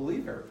a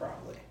believer,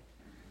 probably.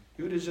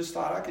 He would have just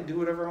thought, I could do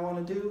whatever I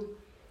want to do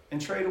and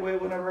trade away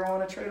whenever I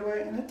want to trade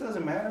away, and it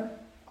doesn't matter.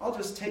 I'll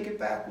just take it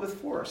back with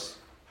force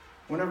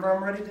whenever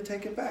I'm ready to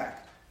take it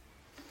back.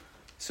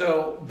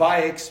 So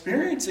by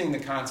experiencing the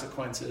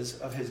consequences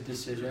of his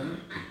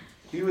decision,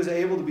 he was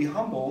able to be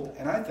humbled,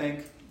 and I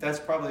think that's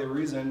probably a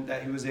reason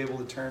that he was able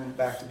to turn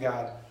back to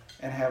God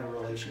and have a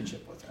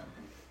relationship with him.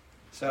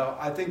 So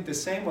I think the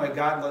same way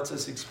God lets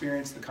us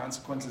experience the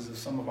consequences of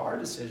some of our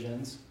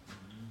decisions,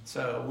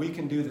 so we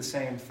can do the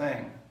same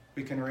thing.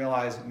 We can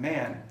realize,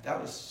 man,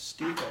 that was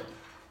stupid.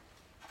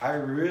 I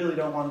really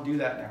don't want to do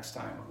that next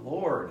time.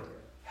 Lord,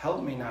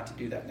 help me not to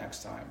do that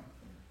next time.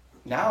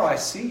 Now I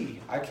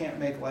see I can't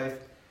make life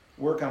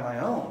work on my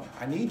own.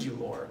 I need you,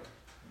 Lord.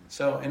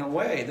 So in a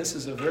way, this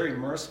is a very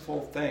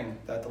merciful thing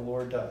that the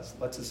Lord does.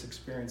 Lets us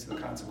experience the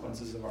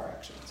consequences of our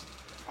actions.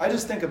 I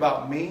just think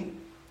about me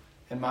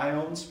and my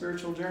own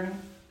spiritual journey.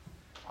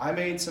 I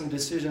made some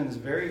decisions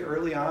very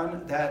early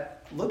on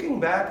that, looking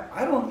back,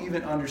 I don't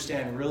even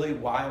understand really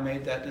why I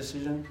made that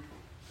decision.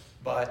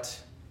 But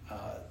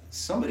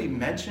somebody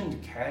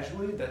mentioned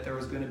casually that there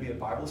was going to be a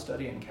Bible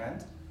study in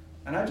Kent.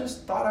 And I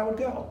just thought I would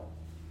go.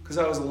 Because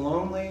I was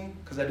lonely,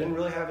 because I didn't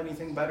really have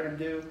anything better to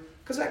do,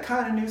 because I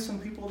kind of knew some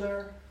people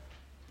there.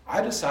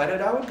 I decided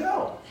I would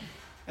go.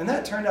 And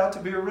that turned out to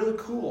be a really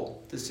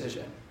cool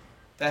decision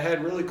that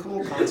had really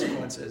cool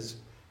consequences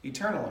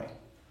eternally.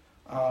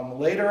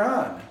 Later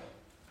on,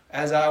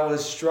 as I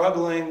was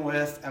struggling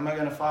with, am I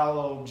going to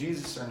follow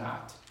Jesus or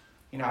not?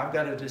 I've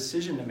got a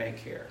decision to make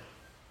here.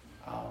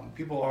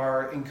 People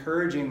are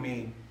encouraging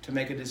me to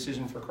make a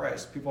decision for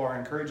Christ. People are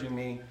encouraging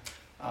me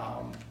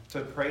to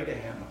pray to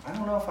him. I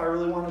don't know if I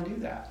really want to do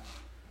that.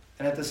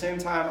 And at the same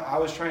time, I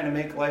was trying to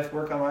make life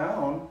work on my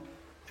own,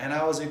 and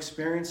I was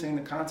experiencing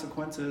the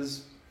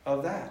consequences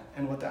of that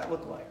and what that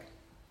looked like.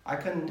 I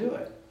couldn't do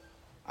it.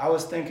 I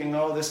was thinking,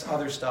 oh, this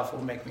other stuff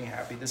will make me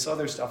happy. This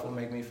other stuff will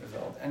make me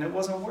fulfilled. And it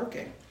wasn't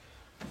working.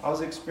 I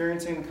was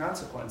experiencing the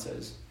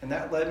consequences. And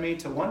that led me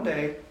to one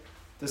day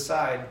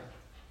decide,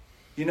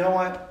 you know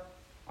what?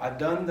 I've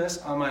done this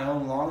on my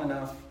own long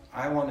enough.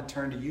 I want to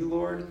turn to you,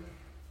 Lord.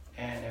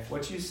 And if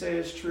what you say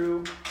is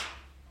true,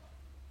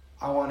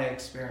 I want to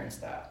experience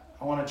that.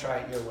 I want to try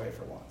it your way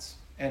for once.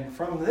 And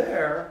from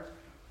there,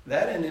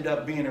 that ended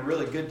up being a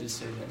really good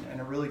decision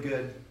and a really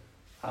good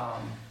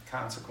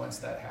consequence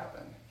that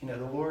happened. The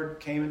Lord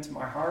came into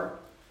my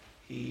heart.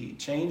 He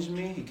changed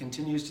me. He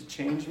continues to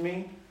change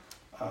me.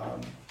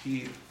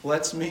 He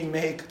lets me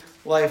make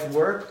life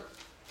work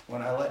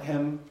when I let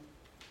him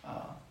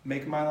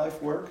make my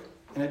life work.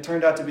 And it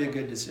turned out to be a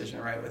good decision,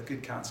 right, with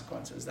good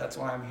consequences. That's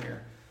why I'm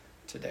here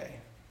today.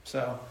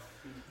 So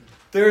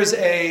there's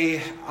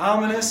a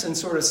ominous and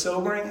sort of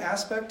sobering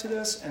aspect to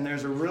this, and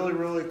there's a really,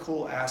 really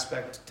cool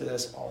aspect to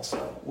this also,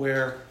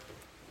 where,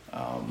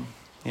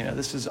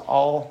 this is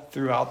all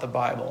throughout the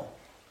Bible.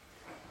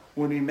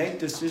 When we make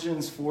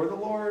decisions for the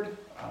Lord,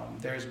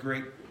 there's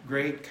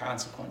great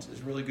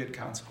consequences, really good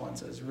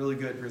consequences, really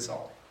good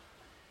result.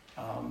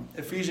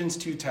 Ephesians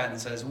 2:10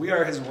 says, we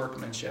are his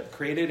workmanship,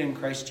 created in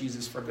Christ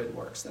Jesus for good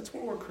works. That's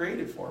what we're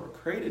created for. We're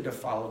created to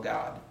follow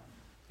God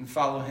and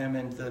follow him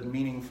into the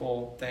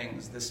meaningful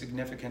things, the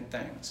significant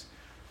things,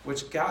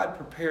 which God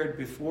prepared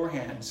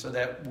beforehand so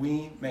that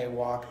we may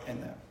walk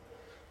in them.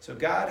 So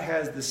God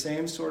has the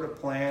same sort of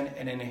plan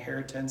and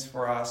inheritance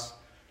for us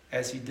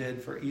as he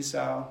did for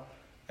Esau,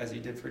 as he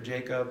did for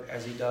Jacob,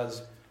 as he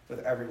does with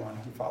everyone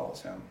who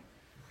follows him.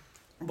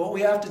 But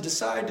we have to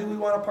decide, do we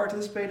want to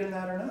participate in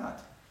that or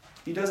not?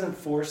 He doesn't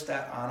force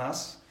that on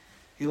us.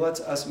 He lets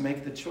us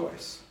make the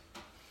choice.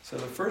 So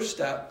the first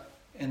step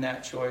in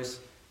that choice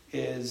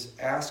is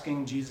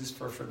asking Jesus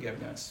for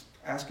forgiveness,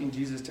 asking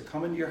Jesus to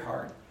come into your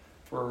heart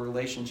for a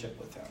relationship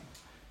with him.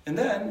 And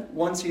then,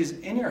 once he's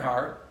in your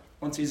heart,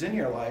 once he's in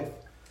your life,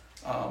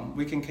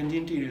 we can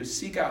continue to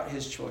seek out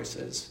his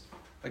choices,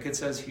 like it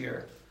says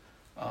here,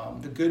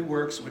 the good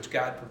works which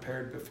God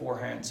prepared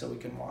beforehand so we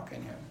can walk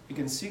in him. We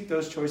can seek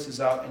those choices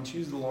out and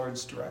choose the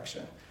Lord's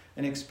direction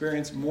and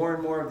experience more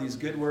and more of these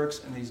good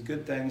works and these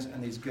good things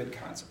and these good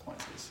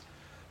consequences.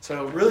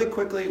 So really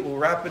quickly, we'll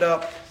wrap it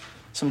up.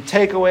 Some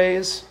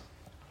takeaways.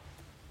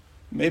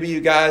 Maybe you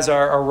guys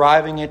are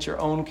arriving at your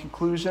own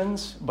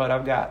conclusions, but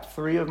I've got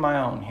 3 of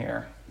my own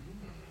here.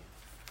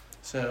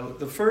 So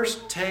the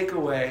first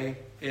takeaway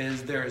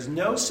is there is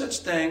no such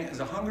thing as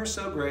a hunger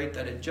so great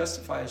that it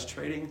justifies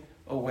trading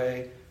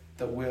away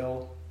the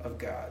will of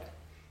God.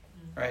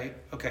 Right?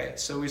 Okay,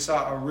 so we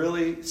saw a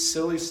really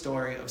silly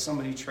story of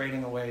somebody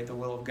trading away the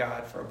will of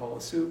God for a bowl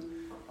of soup.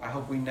 I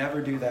hope we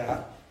never do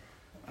that.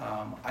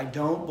 I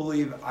don't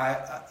believe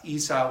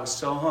Esau was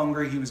so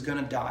hungry he was going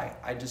to die.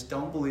 I just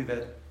don't believe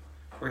it,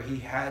 where he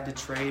had to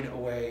trade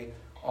away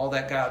all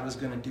that God was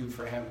going to do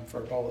for him for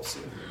a bowl of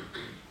soup.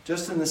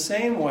 Just in the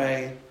same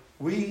way,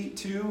 we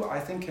too, I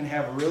think, can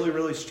have really,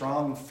 really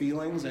strong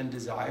feelings and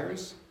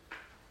desires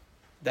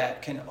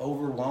that can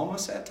overwhelm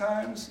us at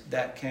times,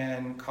 that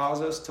can cause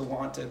us to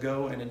want to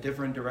go in a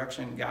different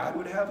direction God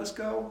would have us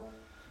go.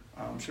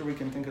 I'm sure we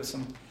can think of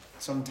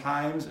some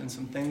times and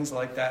some things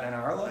like that in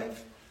our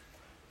life.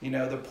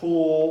 The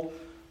pull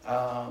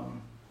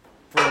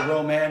for a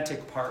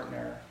romantic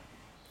partner,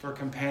 for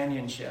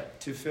companionship,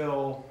 to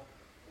fill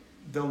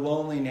the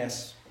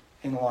loneliness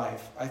in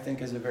life, I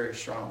think is a very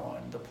strong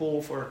one. The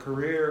pull for a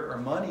career or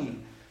money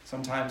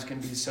sometimes can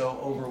be so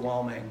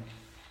overwhelming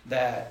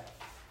that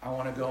I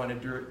want to go in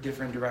a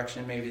different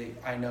direction maybe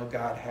I know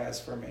God has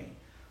for me.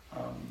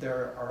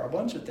 There are a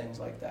bunch of things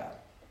like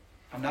that.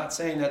 I'm not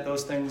saying that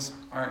those things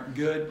aren't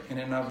good in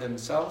and of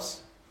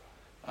themselves.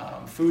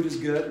 Food is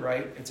good,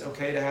 right? It's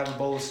okay to have a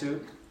bowl of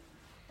soup.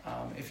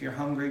 If you're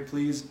hungry,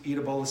 please eat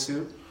a bowl of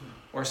soup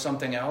or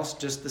something else.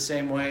 Just the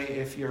same way,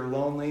 if you're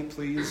lonely,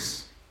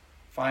 please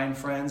find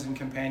friends and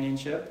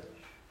companionship.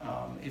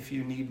 If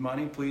you need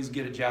money, please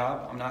get a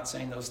job. I'm not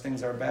saying those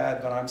things are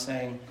bad, but I'm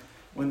saying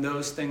when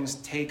those things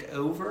take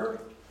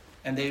over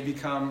and they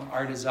become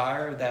our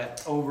desire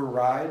that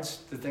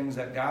overrides the things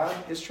that God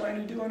is trying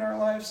to do in our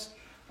lives,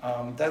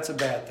 that's a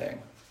bad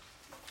thing.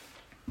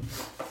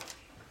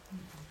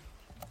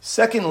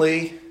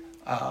 Secondly,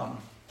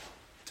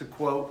 to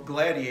quote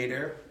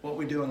Gladiator, what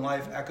we do in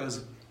life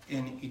echoes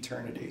in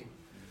eternity.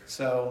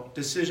 So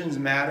decisions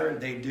matter.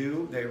 They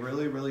do. They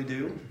really, really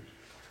do.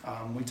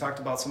 We talked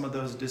about some of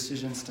those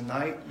decisions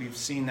tonight. We've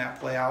seen that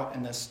play out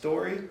in this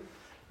story.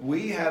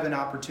 We have an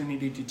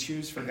opportunity to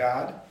choose for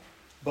God,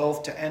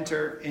 both to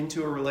enter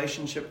into a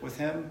relationship with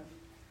him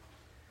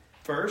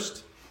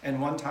first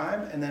and one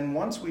time. And then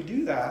once we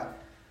do that,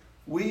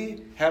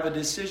 we have a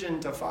decision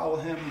to follow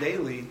him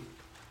daily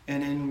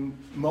and in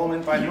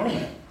moment by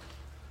moment,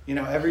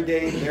 every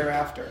day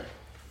thereafter.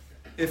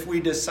 If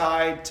we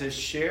decide to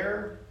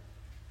share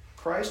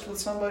Christ with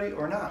somebody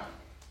or not,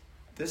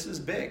 this is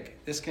big.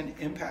 This can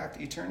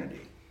impact eternity.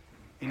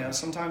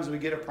 Sometimes we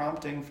get a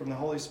prompting from the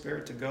Holy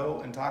Spirit to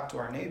go and talk to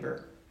our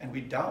neighbor, and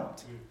we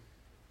don't.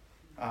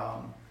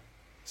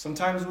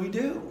 Sometimes we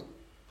do.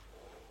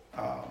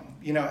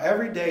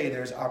 Every day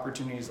there's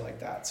opportunities like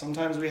that.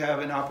 Sometimes we have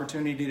an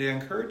opportunity to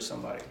encourage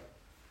somebody.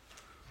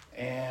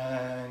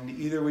 And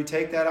either we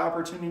take that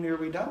opportunity or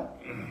we don't.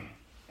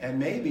 And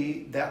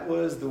maybe that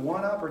was the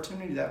one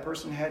opportunity that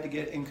person had to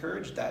get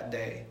encouraged that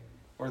day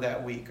or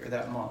that week or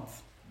that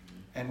month.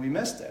 And we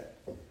missed it.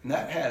 And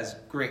that has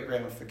great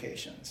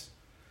ramifications.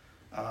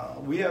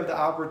 We have the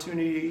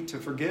opportunity to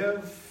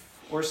forgive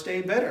or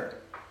stay bitter.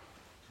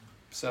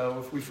 So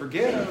if we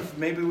forgive,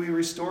 maybe we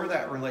restore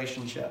that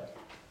relationship.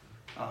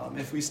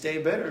 If we stay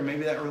bitter,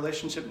 maybe that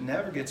relationship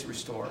never gets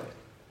restored.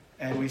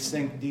 And we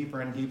sink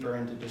deeper and deeper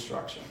into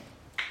destruction.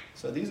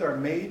 So these are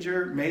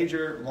major,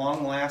 major,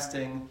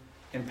 long-lasting,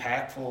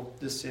 impactful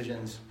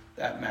decisions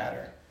that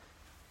matter.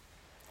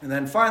 And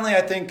then finally,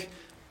 I think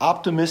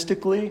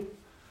optimistically,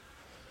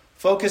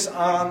 focus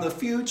on the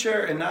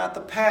future and not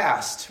the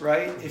past,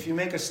 right? If you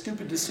make a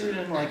stupid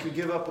decision, like you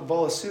give up a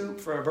bowl of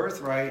soup for a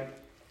birthright,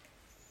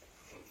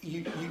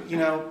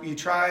 you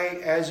try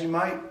as you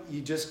might,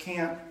 you just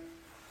can't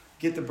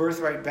get the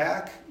birthright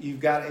back.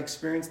 You've got to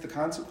experience the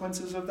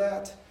consequences of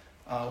that.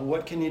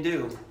 What can you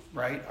do,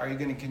 right? Are you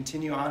going to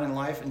continue on in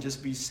life and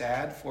just be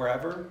sad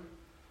forever?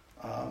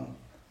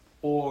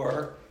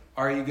 Or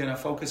are you going to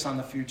focus on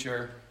the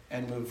future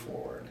and move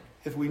forward?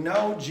 If we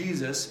know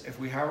Jesus, if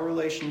we have a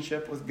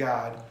relationship with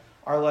God,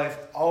 our life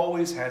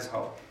always has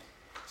hope.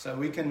 So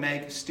we can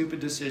make stupid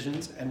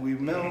decisions, and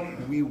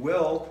we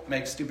will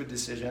make stupid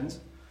decisions,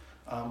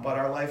 but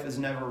our life is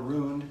never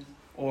ruined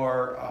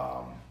or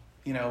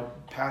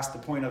past the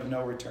point of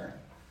no return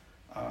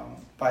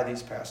by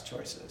these past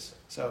choices.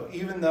 So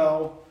even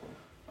though,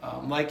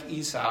 like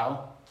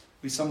Esau,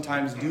 we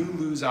sometimes do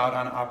lose out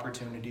on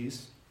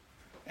opportunities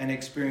and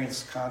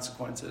experience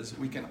consequences,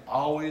 we can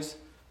always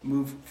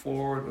move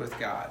forward with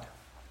God.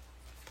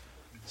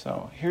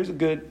 So here's a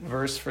good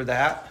verse for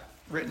that,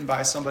 written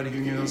by somebody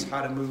who knows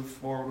how to move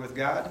forward with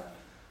God.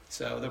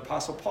 So the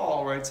Apostle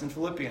Paul writes in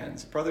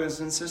Philippians, "Brothers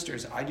and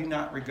sisters, I do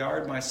not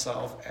regard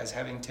myself as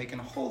having taken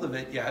hold of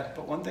it yet,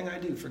 but one thing I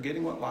do,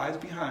 forgetting what lies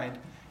behind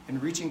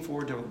and reaching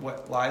forward to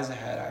what lies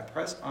ahead, I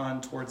press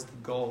on towards the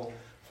goal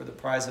for the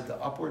prize of the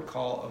upward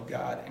call of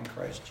God in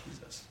Christ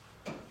Jesus."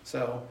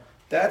 So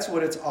that's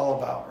what it's all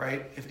about,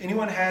 right? If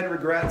anyone had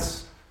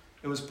regrets,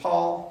 it was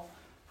Paul,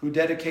 who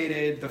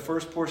dedicated the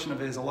first portion of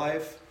his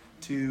life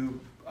to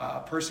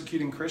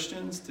persecuting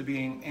Christians, to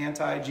being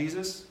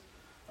anti-Jesus.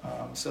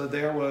 So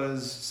there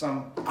was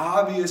some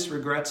obvious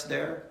regrets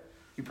there.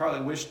 He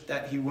probably wished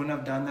that he wouldn't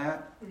have done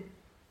that.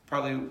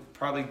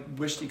 Probably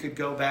wished he could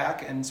go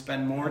back and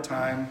spend more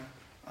time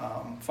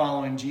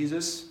following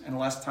Jesus and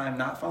less time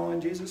not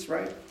following Jesus,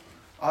 right?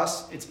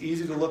 Us, it's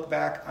easy to look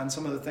back on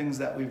some of the things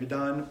that we've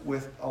done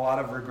with a lot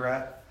of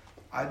regret.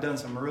 I've done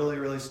some really,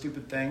 really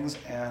stupid things,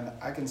 and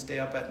I can stay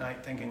up at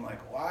night thinking, like,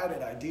 why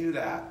did I do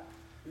that?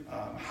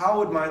 How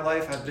would my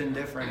life have been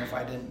different if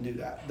I didn't do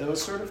that?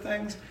 Those sort of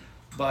things.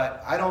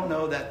 But I don't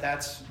know that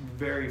that's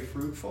very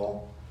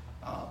fruitful.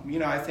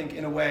 I think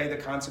in a way the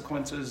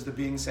consequences, the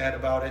being sad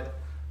about it,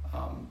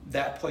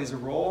 that plays a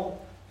role.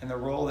 And the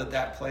role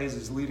that plays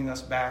is leading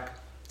us back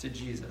to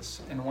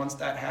Jesus. And once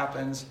that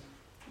happens,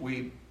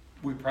 we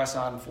press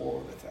on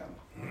forward with him.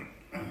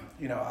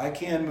 I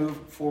can move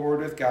forward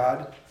with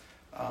God.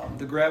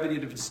 The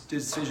gravity of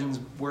decisions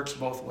works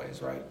both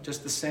ways, right?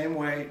 Just the same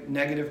way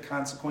negative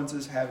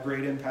consequences have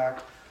great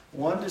impact.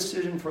 One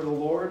decision for the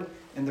Lord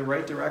in the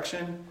right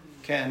direction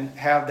can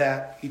have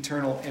that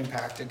eternal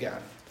impact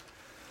again.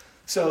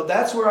 So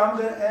that's where I'm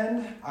going to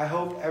end. I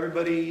hope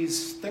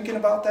everybody's thinking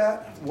about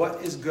that.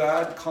 What is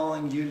God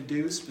calling you to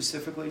do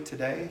specifically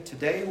today?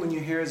 Today, when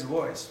you hear his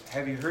voice,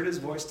 have you heard his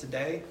voice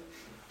today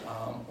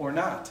or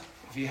not?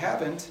 If you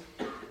haven't,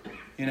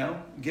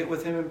 get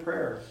with him in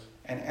prayer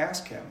and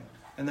ask him.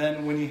 And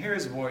then when you hear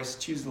his voice,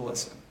 choose to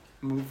listen.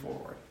 Move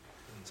forward.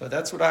 So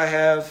that's what I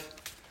have.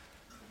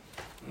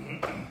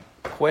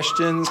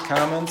 Questions,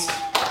 comments?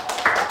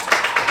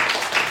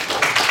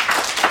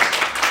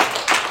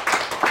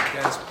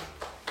 Guys,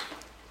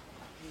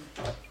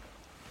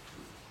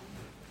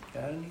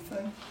 got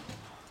anything?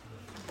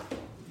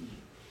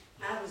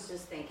 I was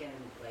just thinking,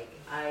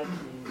 I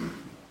can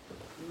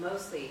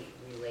mostly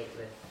relate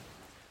with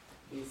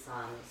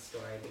Esau's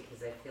story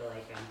because I feel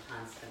like I'm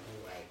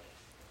constantly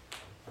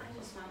I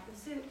just want the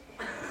soup.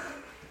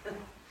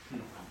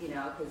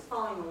 Because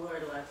following the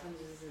Lord a lot of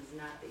times is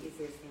not the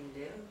easiest thing to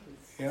do.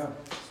 It's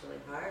really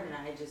hard, and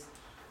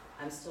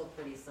I'm still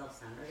pretty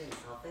self-centered and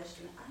selfish,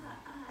 and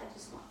I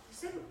just want the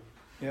soup.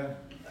 Yeah,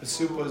 the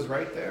soup was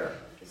right there.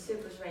 The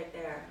soup was right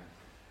there.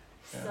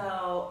 Yeah.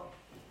 So,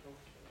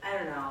 I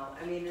don't know.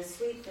 I mean, the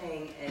sweet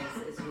thing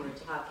is you were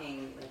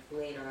talking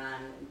later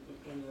on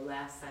in your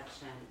last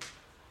section,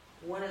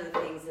 one of the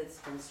things that's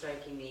been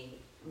striking me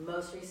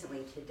most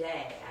recently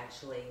today,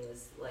 actually,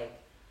 was why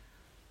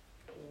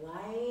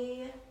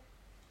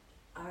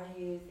are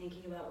you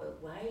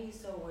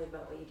so worried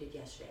about what you did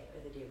yesterday or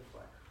the day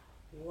before?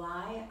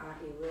 Why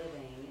aren't you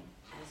living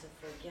as a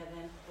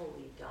forgiven,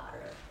 holy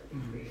daughter of the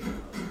Creator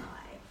Most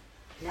High?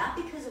 Not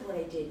because of what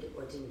I did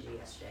or didn't do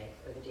yesterday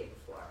or the day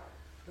before,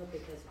 but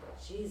because of what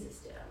Jesus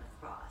did on the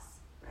cross,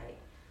 right?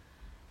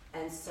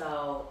 And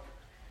so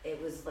it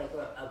was like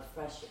a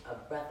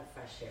breath of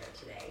fresh air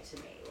today to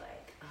me.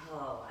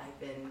 I've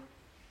been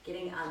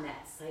getting on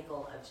that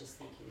cycle of just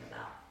thinking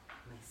about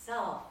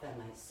myself and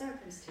my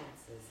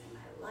circumstances and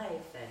my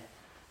life, and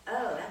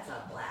that's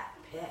a black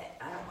pit.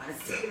 I don't want to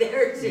stay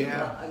there too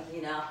long,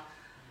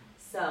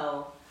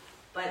 So,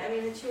 but I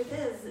mean, the truth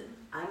is,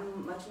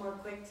 I'm much more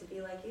quick to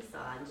be like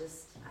Esau and I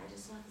just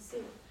want the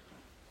soup.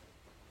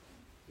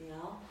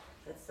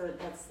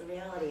 That's the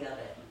reality of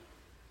it.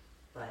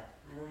 But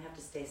I don't have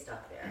to stay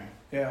stuck there.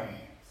 Yeah.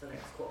 So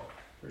that's cool.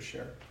 For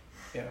sure.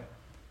 Yeah.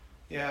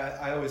 Yeah,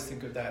 I always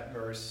think of that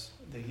verse,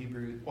 the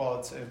Hebrew,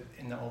 it's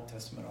in the Old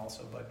Testament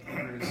also, but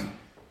Hebrews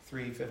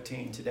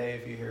 3:15, today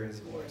if you hear his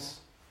voice.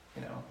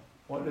 You know,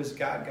 what does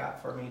God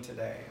got for me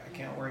today? I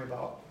can't worry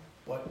about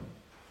what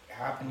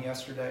happened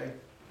yesterday.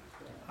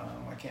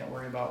 I can't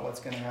worry about what's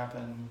going to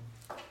happen,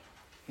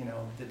 you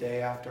know, the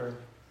day after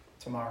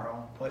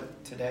tomorrow.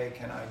 What today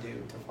can I do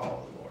to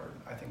follow the Lord?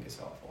 I think is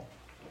helpful.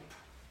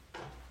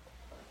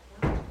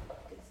 Good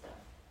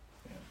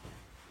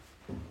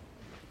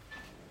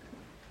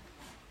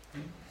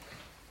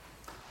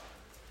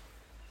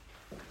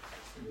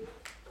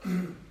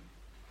stuff.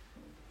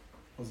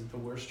 Was it the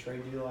worst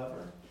trade deal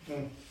ever?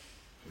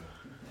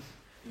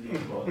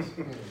 Well,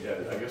 yeah,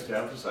 I guess to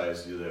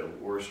emphasize the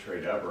worst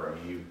trade ever, I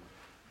mean,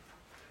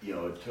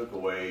 it took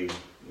away,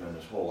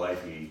 his whole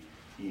life, he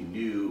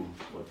knew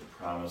what the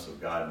promise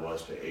of God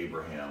was to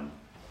Abraham,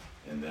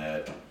 and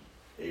that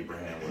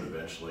Abraham would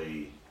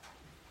eventually,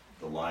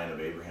 the line of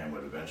Abraham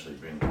would eventually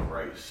bring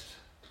Christ.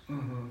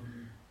 Mm-hmm.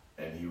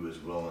 And he was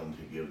willing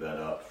to give that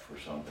up for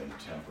something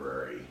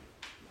temporary,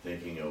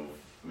 thinking of,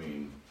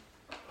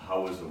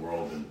 how has the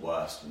world been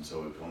blessed? And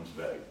so it comes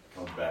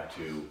back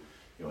to,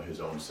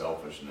 his own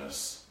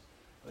selfishness.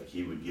 Like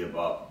he would give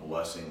up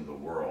blessing the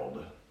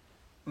world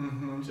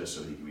just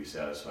so he could be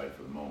satisfied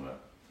for the moment.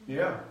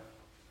 Yeah.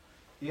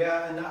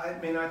 Yeah, and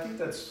I think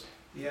that's,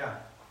 yeah.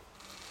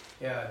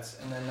 Yeah,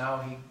 and then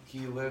now he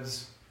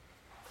lives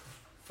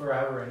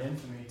forever in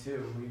infamy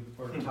too. We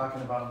were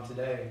talking about him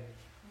today.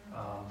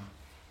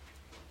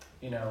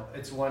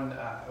 It's one,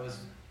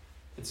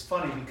 it's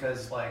funny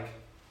because like,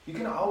 you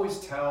can always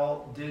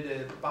tell, did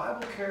a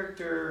Bible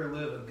character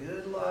live a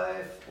good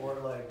life, or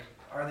like,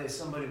 are they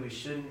somebody we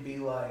shouldn't be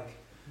like?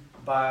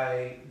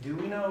 Do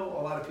we know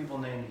a lot of people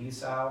named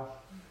Esau?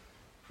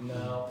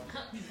 No.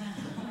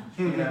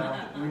 We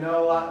know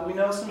a lot. We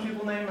know some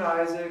people named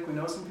Isaac. We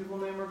know some people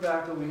named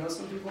Rebecca. We know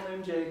some people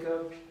named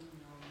Jacob,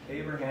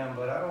 Abraham,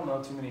 but I don't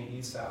know too many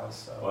Esau's.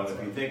 So well,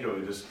 if you think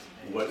of just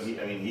what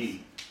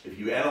if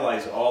you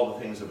analyze all the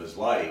things of his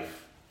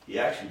life, he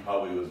actually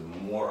probably was a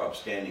more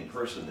upstanding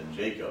person than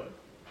Jacob,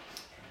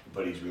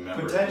 but he's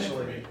remembered.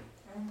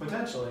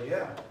 Potentially,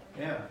 yeah.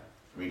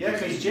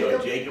 Because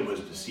Jacob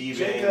was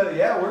deceiving.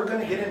 We're going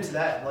to get into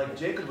that. Like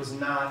Jacob was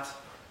not,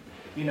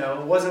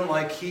 it wasn't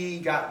like he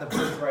got the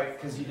birthright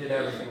because he did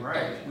everything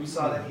right. We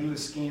saw that he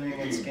was scheming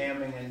and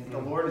scamming, and the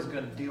Lord is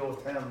going to deal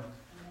with him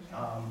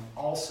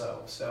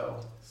also.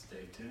 So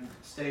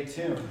stay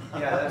tuned.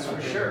 Yeah, that's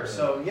for sure.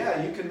 So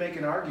yeah, you could make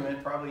an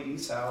argument, probably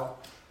Esau.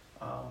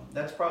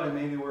 That's probably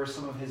maybe where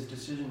some of his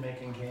decision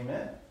making came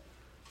in.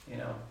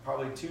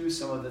 Probably too,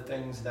 some of the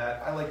things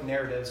that I like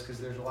narratives because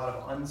there's a lot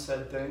of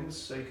unsaid things,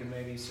 so you can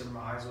maybe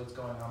surmise what's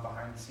going on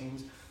behind the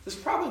scenes. This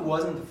probably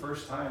wasn't the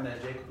first time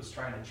that Jacob was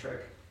trying to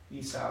trick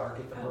Esau or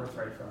get the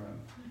birthright from him.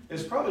 It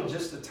was probably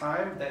just the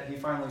time that he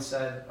finally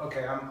said,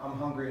 okay, I'm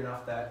hungry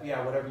enough that,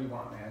 yeah, whatever you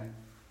want, man,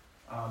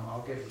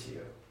 I'll give it to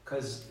you.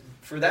 Because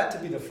for that to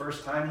be the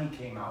first time he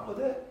came out with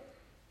it,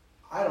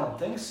 I don't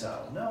think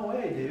so. No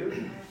way,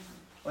 dude.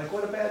 Like,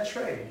 what a bad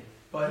trade.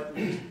 But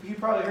he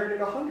probably heard it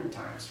 100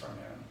 times from him.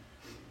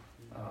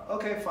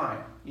 Okay, fine.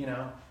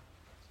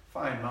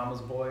 Fine,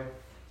 mama's boy.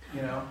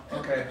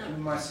 Okay, give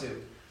me my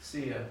suit.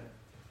 See ya.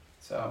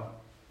 So.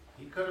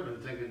 He could have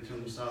been thinking to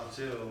himself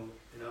too,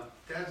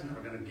 Dad's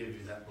never going to give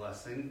you that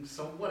blessing,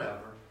 so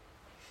whatever.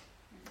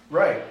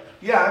 Right.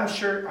 Yeah, I'm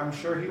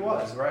sure he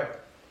was, right.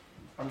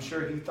 I'm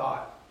sure he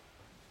thought,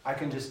 I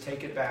can just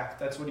take it back.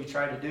 That's what he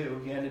tried to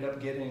do. He ended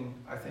up getting,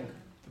 I think,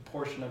 the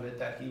portion of it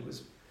that he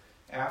was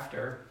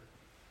after.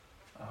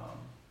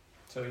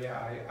 So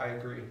yeah, I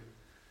agree.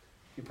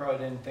 He probably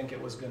didn't think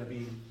it was going to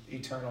be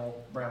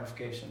eternal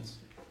ramifications.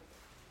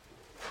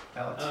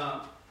 Alex?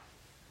 I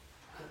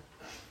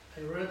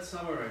read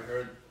somewhere, I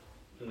heard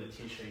in the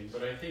teaching,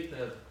 but I think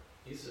that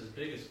his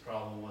biggest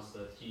problem was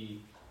that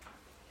he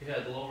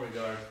had low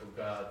regard for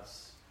God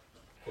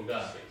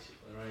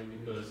basically,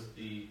 right? Because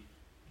the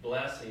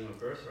blessing of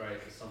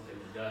birthright is something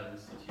that God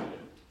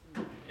instituted.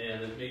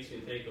 And it makes me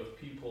think of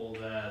people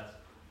that,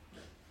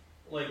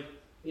 like,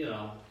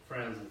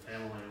 friends and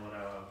family and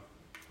whatever,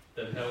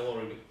 that have low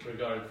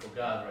regard for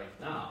God right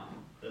now,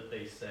 that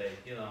they say,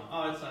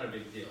 oh, it's not a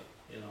big deal.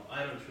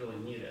 I don't really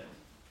need it.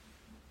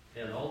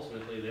 And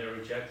ultimately, they're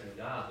rejecting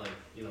God, like,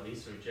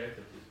 He's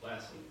rejected his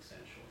blessing,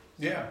 essentially.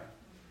 Yeah.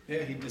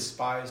 Yeah, he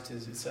despised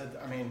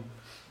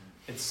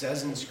it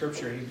says in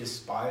Scripture, he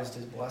despised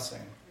his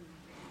blessing.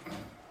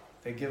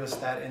 They give us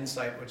that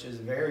insight, which is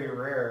very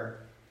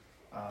rare.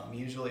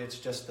 Usually it's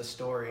just the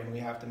story, and we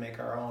have to make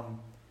our own,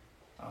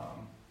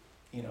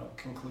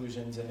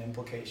 conclusions and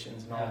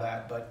implications and all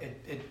that. But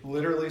it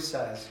literally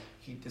says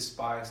he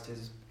despised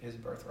his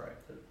birthright.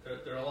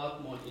 There are a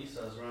lot more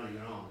Esau's running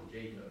around than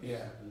Jacob's in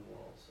the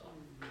world. So.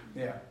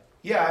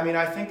 Yeah,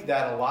 I think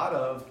that a lot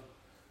of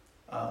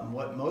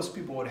what most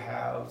people would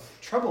have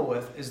trouble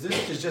with is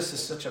this is just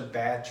such a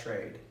bad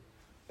trade.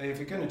 If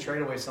you're going to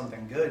trade away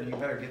something good, you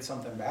better get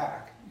something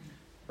back,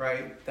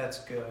 right?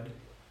 That's good.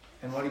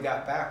 And what he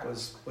got back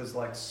was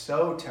like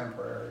so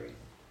temporary.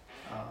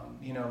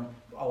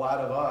 A lot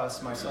of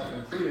us, myself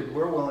included,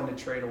 we're willing to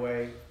trade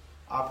away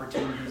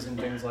opportunities and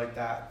things like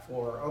that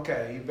for,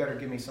 okay, you better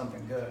give me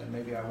something good and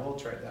maybe I will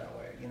trade that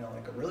away. You know,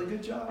 like a really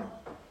good job,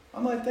 I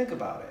might think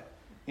about it.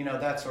 You know,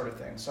 that sort of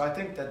thing. So I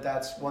think that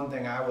that's one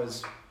thing I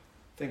was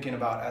thinking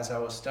about as I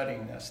was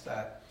studying this,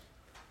 that,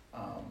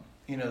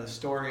 you know, the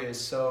story is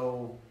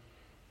so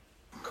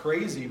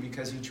crazy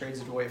because he trades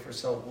it away for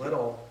so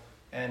little.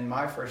 And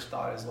my first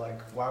thought is like,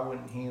 why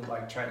wouldn't he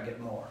like try to get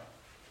more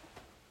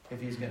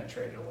if he's going to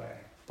trade it away?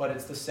 But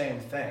it's the same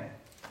thing.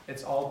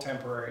 It's all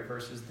temporary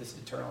versus this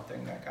eternal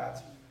thing that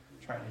God's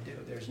trying to do.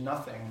 There's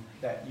nothing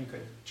that you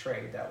could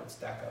trade that would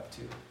stack up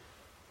to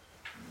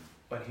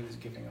what he was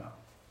giving up.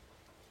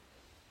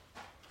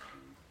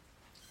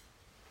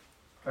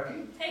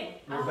 Becky?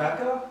 Hey.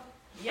 Rebecca?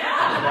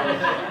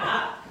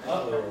 Yeah.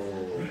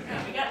 Uh-oh.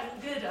 Yeah, we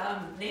got good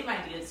name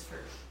ideas for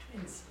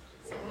twins.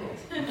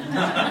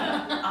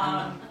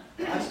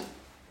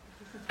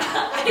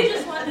 I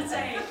just wanted to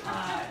say,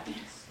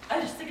 I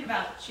was just thinking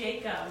about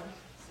Jacob,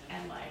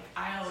 and like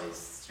I always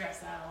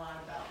stress out a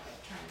lot about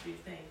like trying to do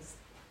things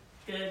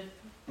good,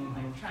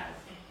 like trying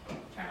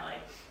to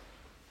like,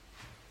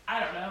 I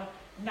don't know,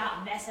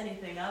 not mess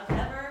anything up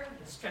ever.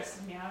 It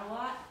stresses me out a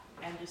lot,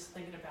 and just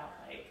thinking about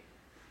like,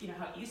 you know,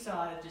 how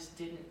Esau just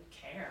didn't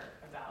care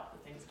about the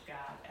things of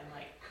God, and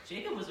like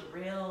Jacob was a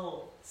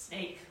real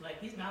snake. Like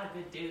he's not a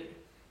good dude,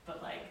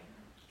 but like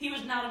he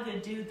was not a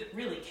good dude that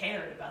really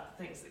cared about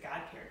the things that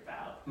God cared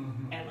about,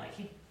 and like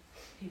he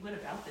went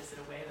about this in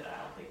a way that I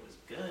don't think was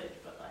good,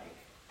 but like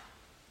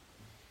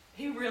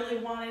he really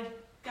wanted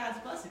God's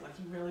blessing. Like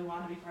he really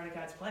wanted to be part of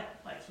God's plan.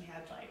 Like he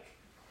had like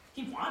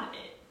he wanted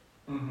it.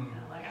 You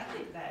know, like I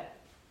think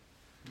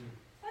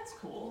that's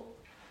cool.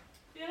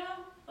 You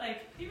know,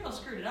 like he real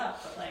screwed it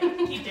up, but like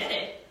he did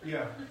it.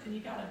 Yeah. And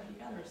you gotta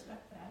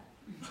respect that.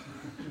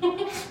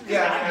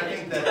 Yeah, I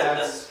think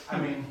that's. I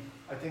mean,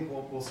 I think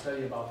we'll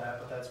study about that,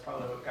 but that's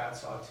probably what God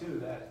saw too.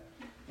 That,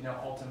 you know,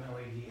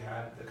 ultimately he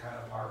had the kind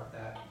of heart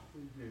that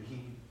he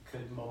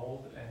could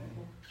mold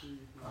and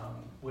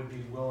would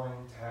be willing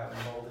to have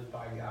molded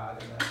by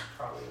God, and that's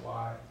probably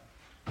why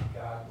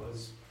God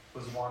was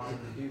wanting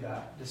to do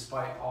that,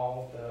 despite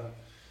all the,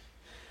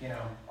 you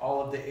know,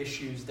 all of the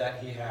issues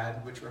that he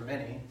had, which were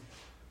many.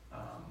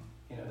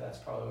 You know, that's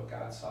probably what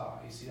God saw.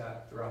 You see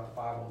that throughout the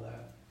Bible,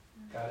 that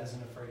God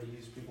isn't afraid to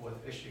use people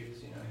with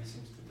issues. You know, he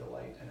seems to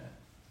delight in it.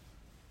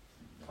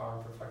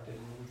 Power perfected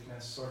in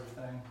weakness, sort of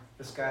thing.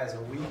 This guy is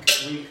a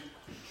weak,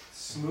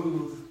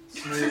 smooth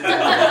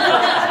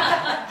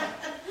guy.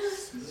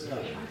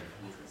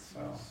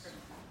 So,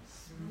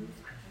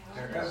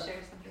 there you go.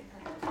 Share something.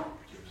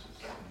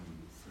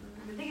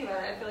 I'm thinking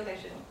about it. I feel like I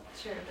should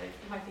share it, but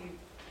it might be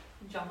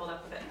jumbled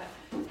up a bit.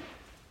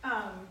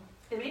 But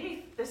it made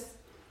me, this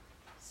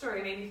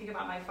story made me think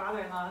about my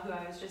father-in-law, who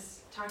I was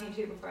just talking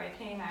to before I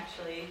came.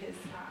 Actually, his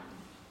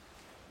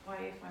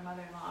wife, my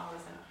mother-in-law,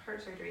 was in a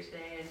heart surgery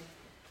today, and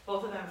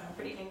both of them are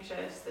pretty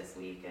anxious this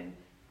week. And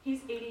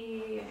he's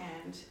 80,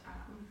 and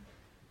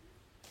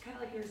kind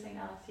of like you were saying,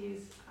 Alex,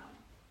 he's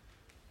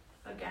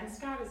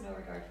against God, has no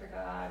regard for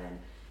God, and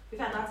we've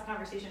had lots of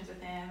conversations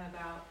with him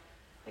about,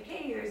 like,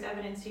 hey, there's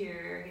evidence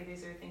here, hey,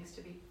 these are things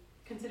to be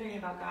considering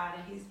about God,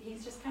 and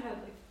he's just kind of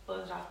like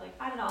blows it off, like,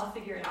 I don't know, I'll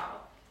figure it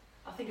out.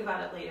 I'll think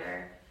about it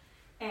later.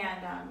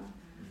 And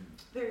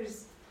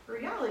there's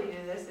reality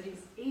to this, that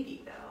he's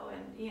 80 though,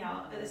 and you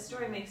know, this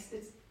story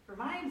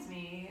reminds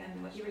me,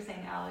 and what you were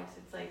saying, Alex,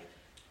 it's like,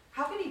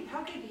 how could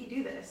he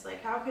do this?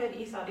 Like, how could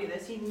Esau do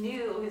this? He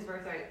knew his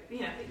birthright,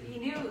 you know, he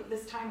knew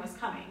this time was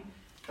coming,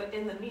 but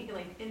in the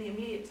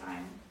immediate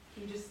time,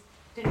 he just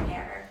didn't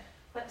care.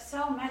 But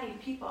so many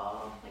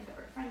people, like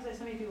our friends, like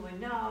so many people would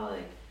know,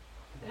 like,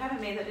 that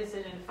haven't made that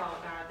decision to follow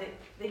God,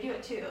 they do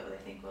it too. They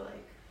think, well,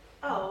 like,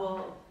 oh,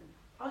 well,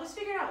 I'll just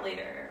figure it out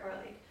later, or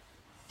like,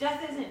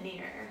 death isn't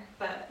near.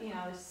 But you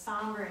know, the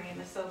sombering,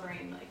 the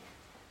sobering, like,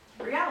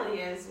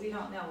 reality is we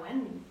don't know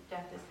when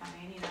death is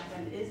coming. You know,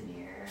 death is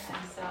near,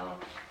 and so,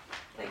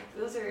 like,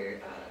 those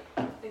are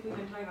like we've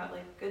been talking about,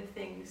 like, good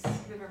things,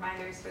 good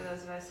reminders for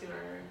those of us who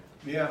are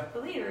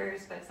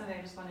believers. But something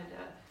I just wanted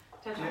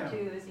to touch on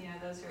too is, you know,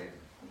 those who are,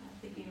 you know,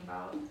 thinking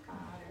about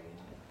God, or you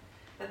know,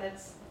 but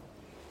that's,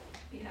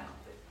 you know.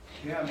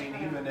 Yeah, I mean,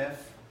 even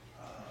if.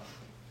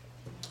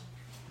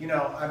 You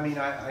know, I mean,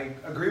 I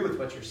agree with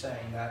what you're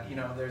saying, that, you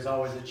know, there's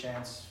always a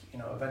chance, you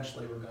know,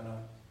 eventually we're going to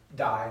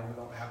die and we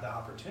won't have the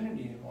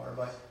opportunity anymore.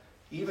 But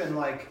even,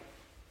 like,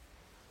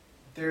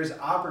 there's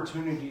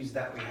opportunities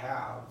that we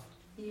have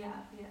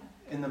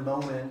in the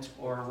moment,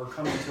 or we're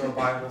coming to a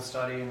Bible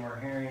study and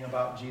we're hearing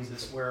about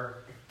Jesus,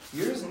 where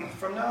years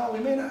from now we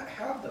may not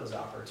have those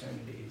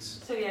opportunities.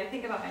 So yeah,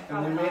 think about my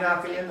father. And we may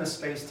not be in the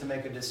space to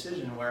make a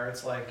decision, where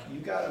it's like, you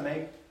got to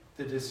make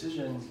the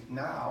decision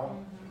now.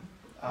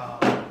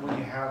 When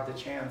you have the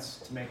chance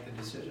to make the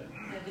decision.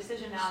 The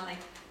decision now,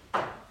 like,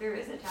 there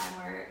is a time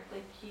where,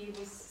 like, he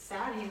was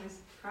sad, he was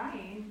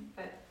crying,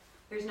 but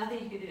there's nothing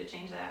he could do to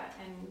change that.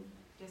 And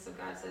just so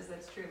God says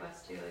that's true of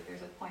us too. Like,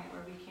 there's a point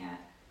where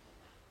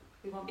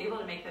we won't be able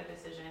to make that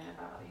decision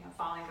about, you know,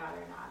 following God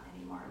or not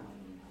anymore when,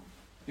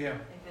 you know,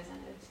 life is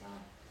ended. So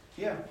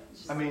yeah,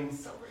 I mean,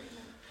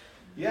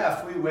 yeah,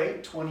 if we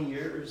wait 20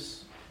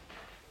 years,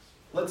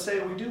 let's say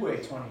we do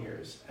wait 20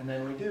 years, and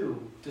then we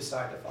do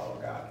decide to follow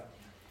God.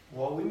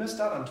 Well, we missed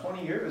out on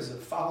 20 years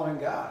of following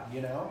God,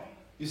 you know?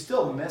 You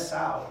still miss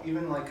out,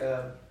 even like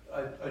a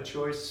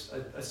choice,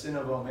 a sin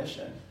of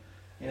omission.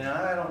 You know,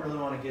 I don't really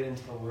want to get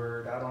into the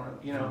word. I don't,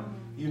 you know,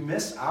 you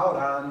miss out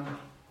on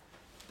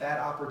that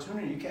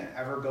opportunity. You can't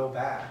ever go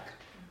back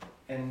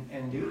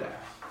and do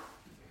that.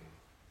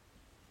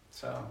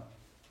 So,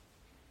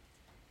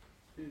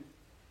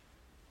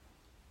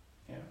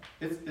 yeah,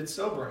 it's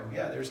sobering.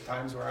 Yeah, there's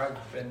times where I've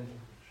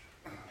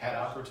had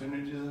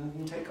opportunities and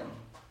didn't take them.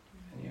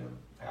 And you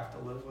have to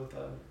live with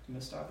the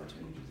missed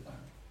opportunities then.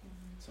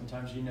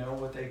 Sometimes you know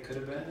what they could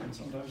have been, and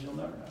sometimes you'll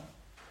never know.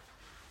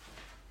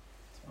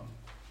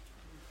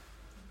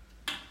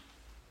 So.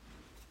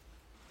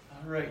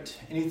 All right.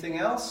 Anything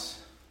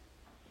else?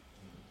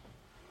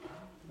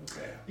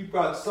 Okay.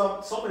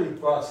 Somebody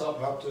brought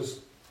something up just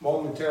a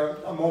moment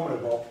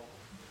ago,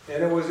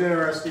 and it was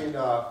interesting.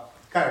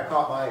 Kind of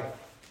caught my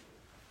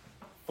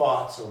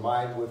thoughts or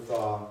mind with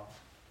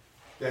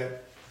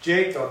that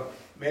Jacob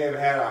may have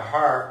had a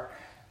heart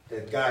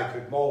that God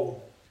could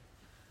mold,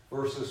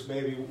 versus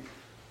maybe,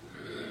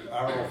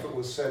 I don't know if it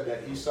was said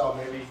that Esau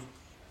maybe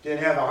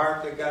didn't have a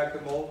heart that God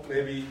could mold.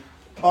 Maybe,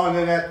 and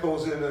then that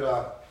goes into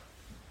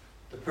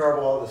the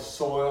parable of the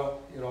soil,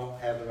 you know,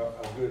 having a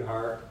good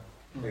heart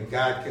that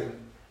God can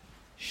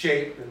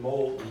shape and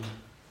mold.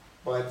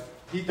 But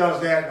he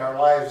does that in our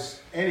lives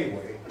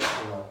anyway,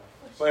 you know.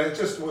 But it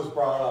just was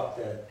brought up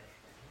that,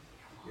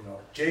 you know,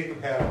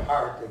 Jacob had a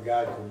heart that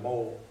God could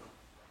mold.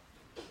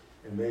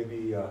 And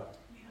maybe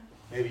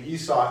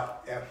Esau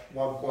at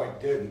one point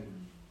didn't.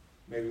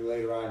 Maybe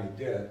later on he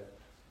did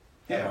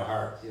have a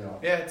heart, you know.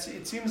 Yeah,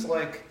 it seems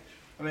like,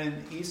 I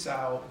mean,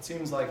 Esau, it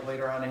seems like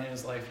later on in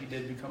his life he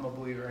did become a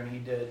believer, and he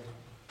did,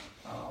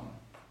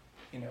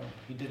 you know,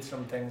 he did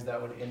some things that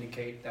would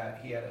indicate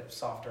that he had a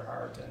softer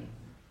heart and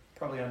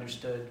probably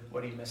understood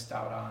what he missed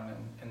out on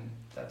and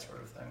that sort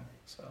of thing.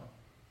 So,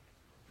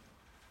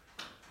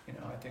 you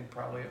know, I think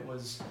probably it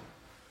was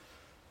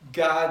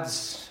God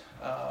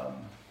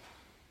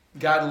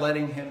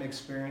letting him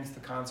experience the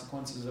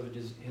consequences of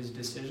his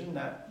decision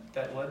that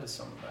led to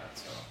some of that.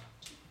 So,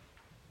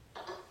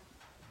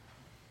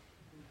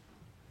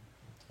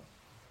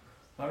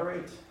 all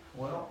right.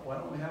 Well, why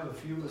don't we have a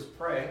few of us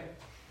pray,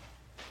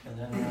 and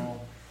then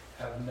we'll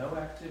have no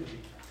activity.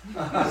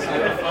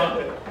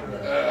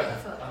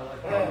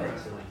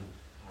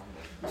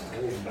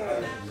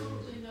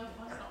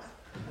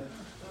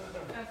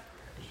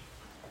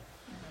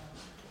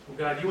 Well,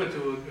 God, you went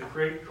to a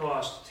great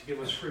cost to give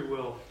us free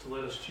will, to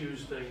let us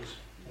choose things.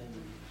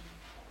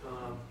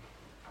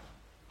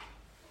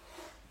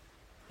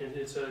 And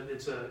it's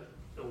a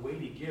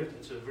weighty gift.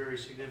 It's a very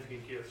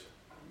significant gift.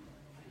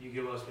 You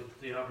give us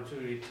the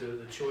opportunity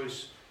the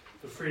choice,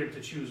 the freedom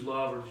to choose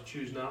love or to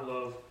choose not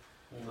love,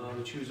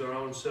 to choose our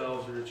own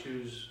selves or to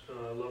choose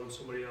loving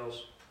somebody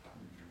else.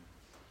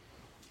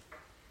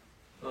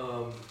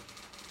 And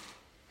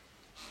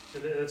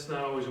that's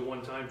not always a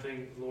one-time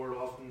thing, Lord.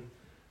 Often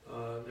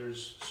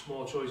there's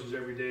small choices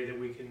every day that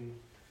we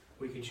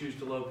can choose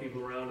to love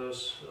people around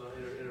us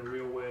in a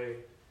real way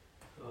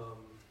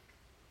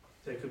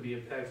that could be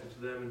impactful to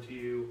them and to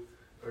you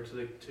or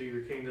to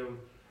your kingdom.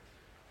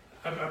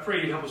 I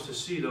pray you help us to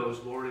see those,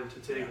 Lord, and to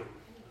take them.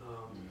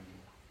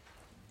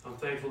 I'm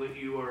thankful that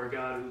you are a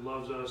God who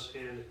loves us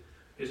and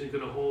isn't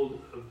going to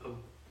hold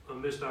a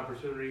missed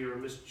opportunity or a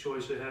missed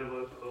choice ahead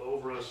of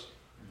over us,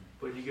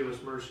 but you give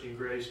us mercy and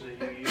grace, and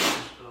that you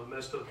use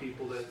messed up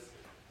people that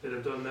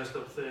have done messed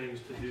up things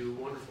to do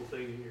wonderful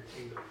things in your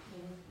kingdom.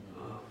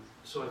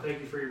 So I thank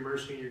you for your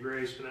mercy and your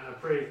grace, and I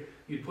pray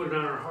you'd put it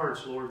on our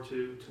hearts, Lord,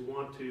 to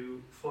want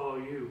to follow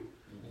you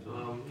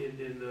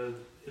in the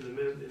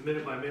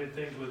minute by minute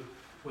things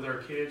with our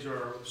kids or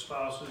our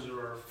spouses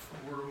or our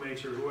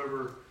roommates or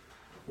whoever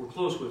we're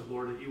close with,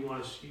 Lord, that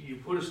you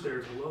put us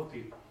there to love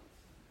people.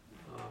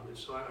 And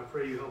so I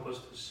pray you help us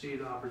to see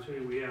the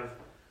opportunity we have,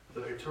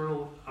 the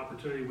eternal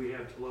opportunity we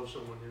have to love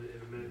someone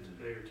in a minute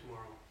today or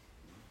tomorrow.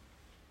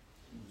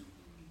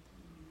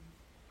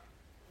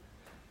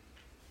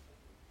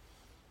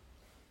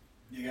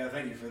 Yeah, God,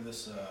 thank you for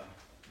this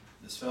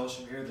this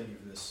fellowship here. Thank you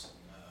for this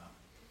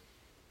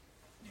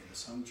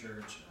this home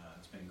church.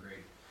 It's been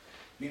great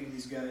meeting with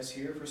these guys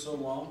here for so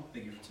long.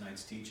 Thank you for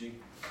tonight's teaching.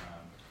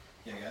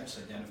 Yeah, God, just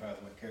identify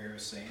with what Carrie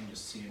was saying,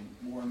 just seeing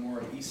more and more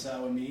of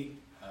Esau in me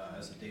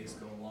as the days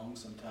go along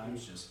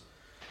sometimes, just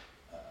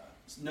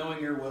knowing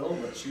your will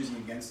but choosing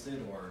against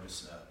it, or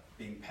just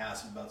being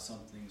passive about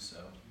something. So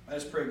I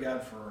just pray,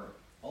 God, for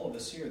all of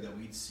us here that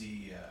we'd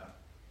see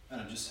I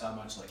don't know, just how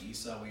much like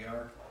Esau we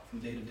are from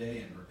day to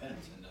day, and repent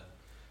and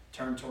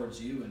turn towards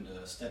you and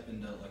step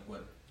into like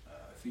what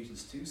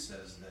Ephesians 2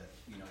 says, that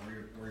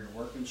we're your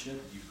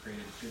workmanship. You've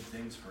created good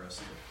things for us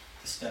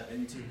to step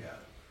into, God.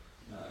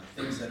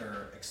 Things that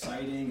are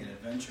exciting and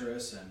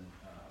adventurous and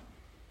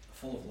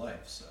full of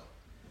life. So,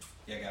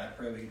 yeah, God, I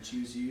pray we can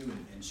choose you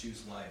and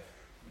choose life.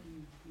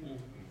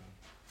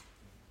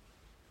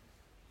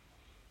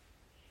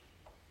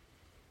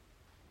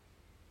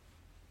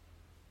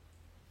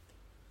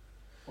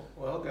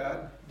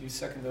 do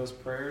second those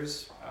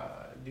prayers.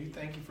 Do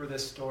thank you for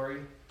this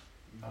story.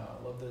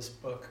 Love this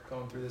book,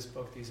 going through this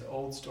book, these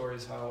old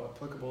stories, how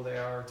applicable they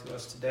are to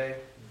us today.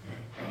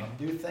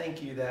 Do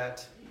thank you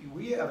that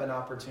we have an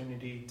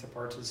opportunity to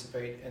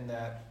participate in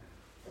that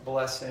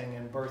blessing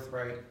and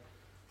birthright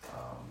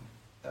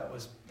that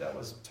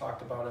was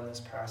talked about in this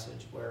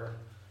passage, where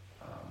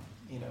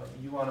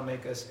you want to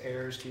make us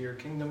heirs to your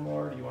kingdom,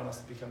 Lord. You want us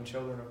to become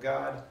children of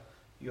God.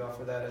 You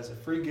offer that as a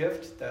free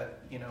gift that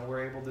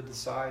we're able to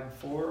decide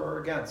for or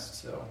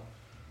against. So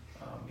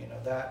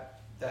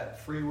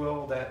that free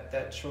will,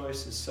 that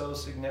choice is so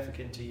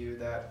significant to you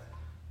that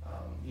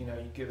you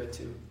give it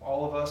to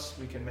all of us.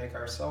 We can make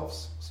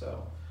ourselves.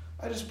 So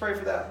I just pray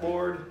for that,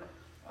 Lord,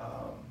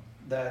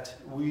 that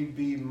we'd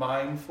be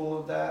mindful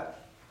of that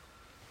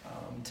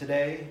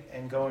today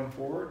and going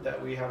forward,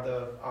 that we have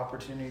the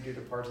opportunity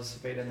to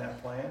participate in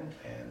that plan.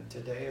 And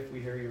today, if we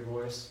hear your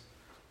voice,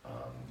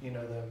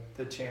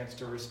 the chance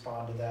to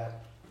respond to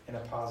that in a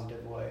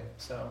positive way.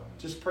 So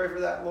just pray for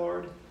that,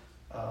 Lord,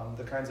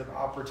 the kinds of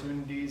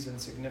opportunities and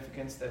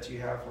significance that you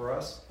have for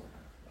us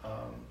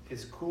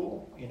is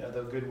cool.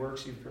 The good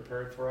works you've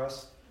prepared for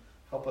us.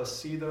 Help us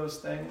see those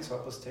things.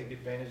 Help us take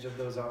advantage of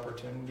those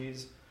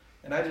opportunities.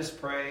 And I just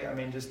pray,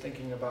 just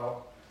thinking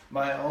about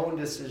my own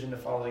decision to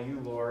follow you,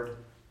 Lord,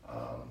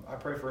 I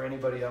pray for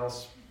anybody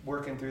else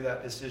working through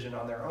that decision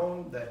on their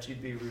own, that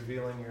you'd be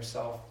revealing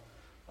yourself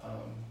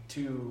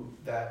to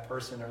that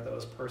person or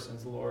those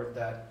persons, Lord,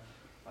 that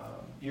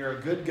you're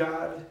a good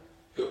God.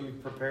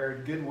 You've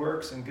prepared good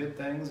works and good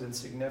things and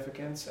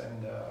significance,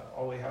 and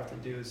all we have to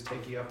do is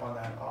take you up on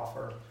that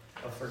offer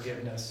of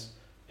forgiveness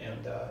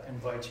and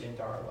invite you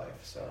into our life.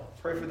 So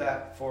pray for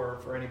that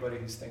for anybody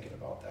who's thinking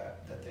about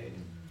that they'd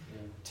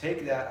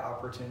take that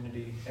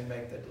opportunity and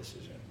make that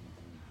decision.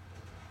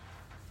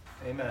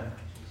 Amen.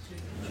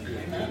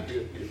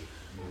 Amen.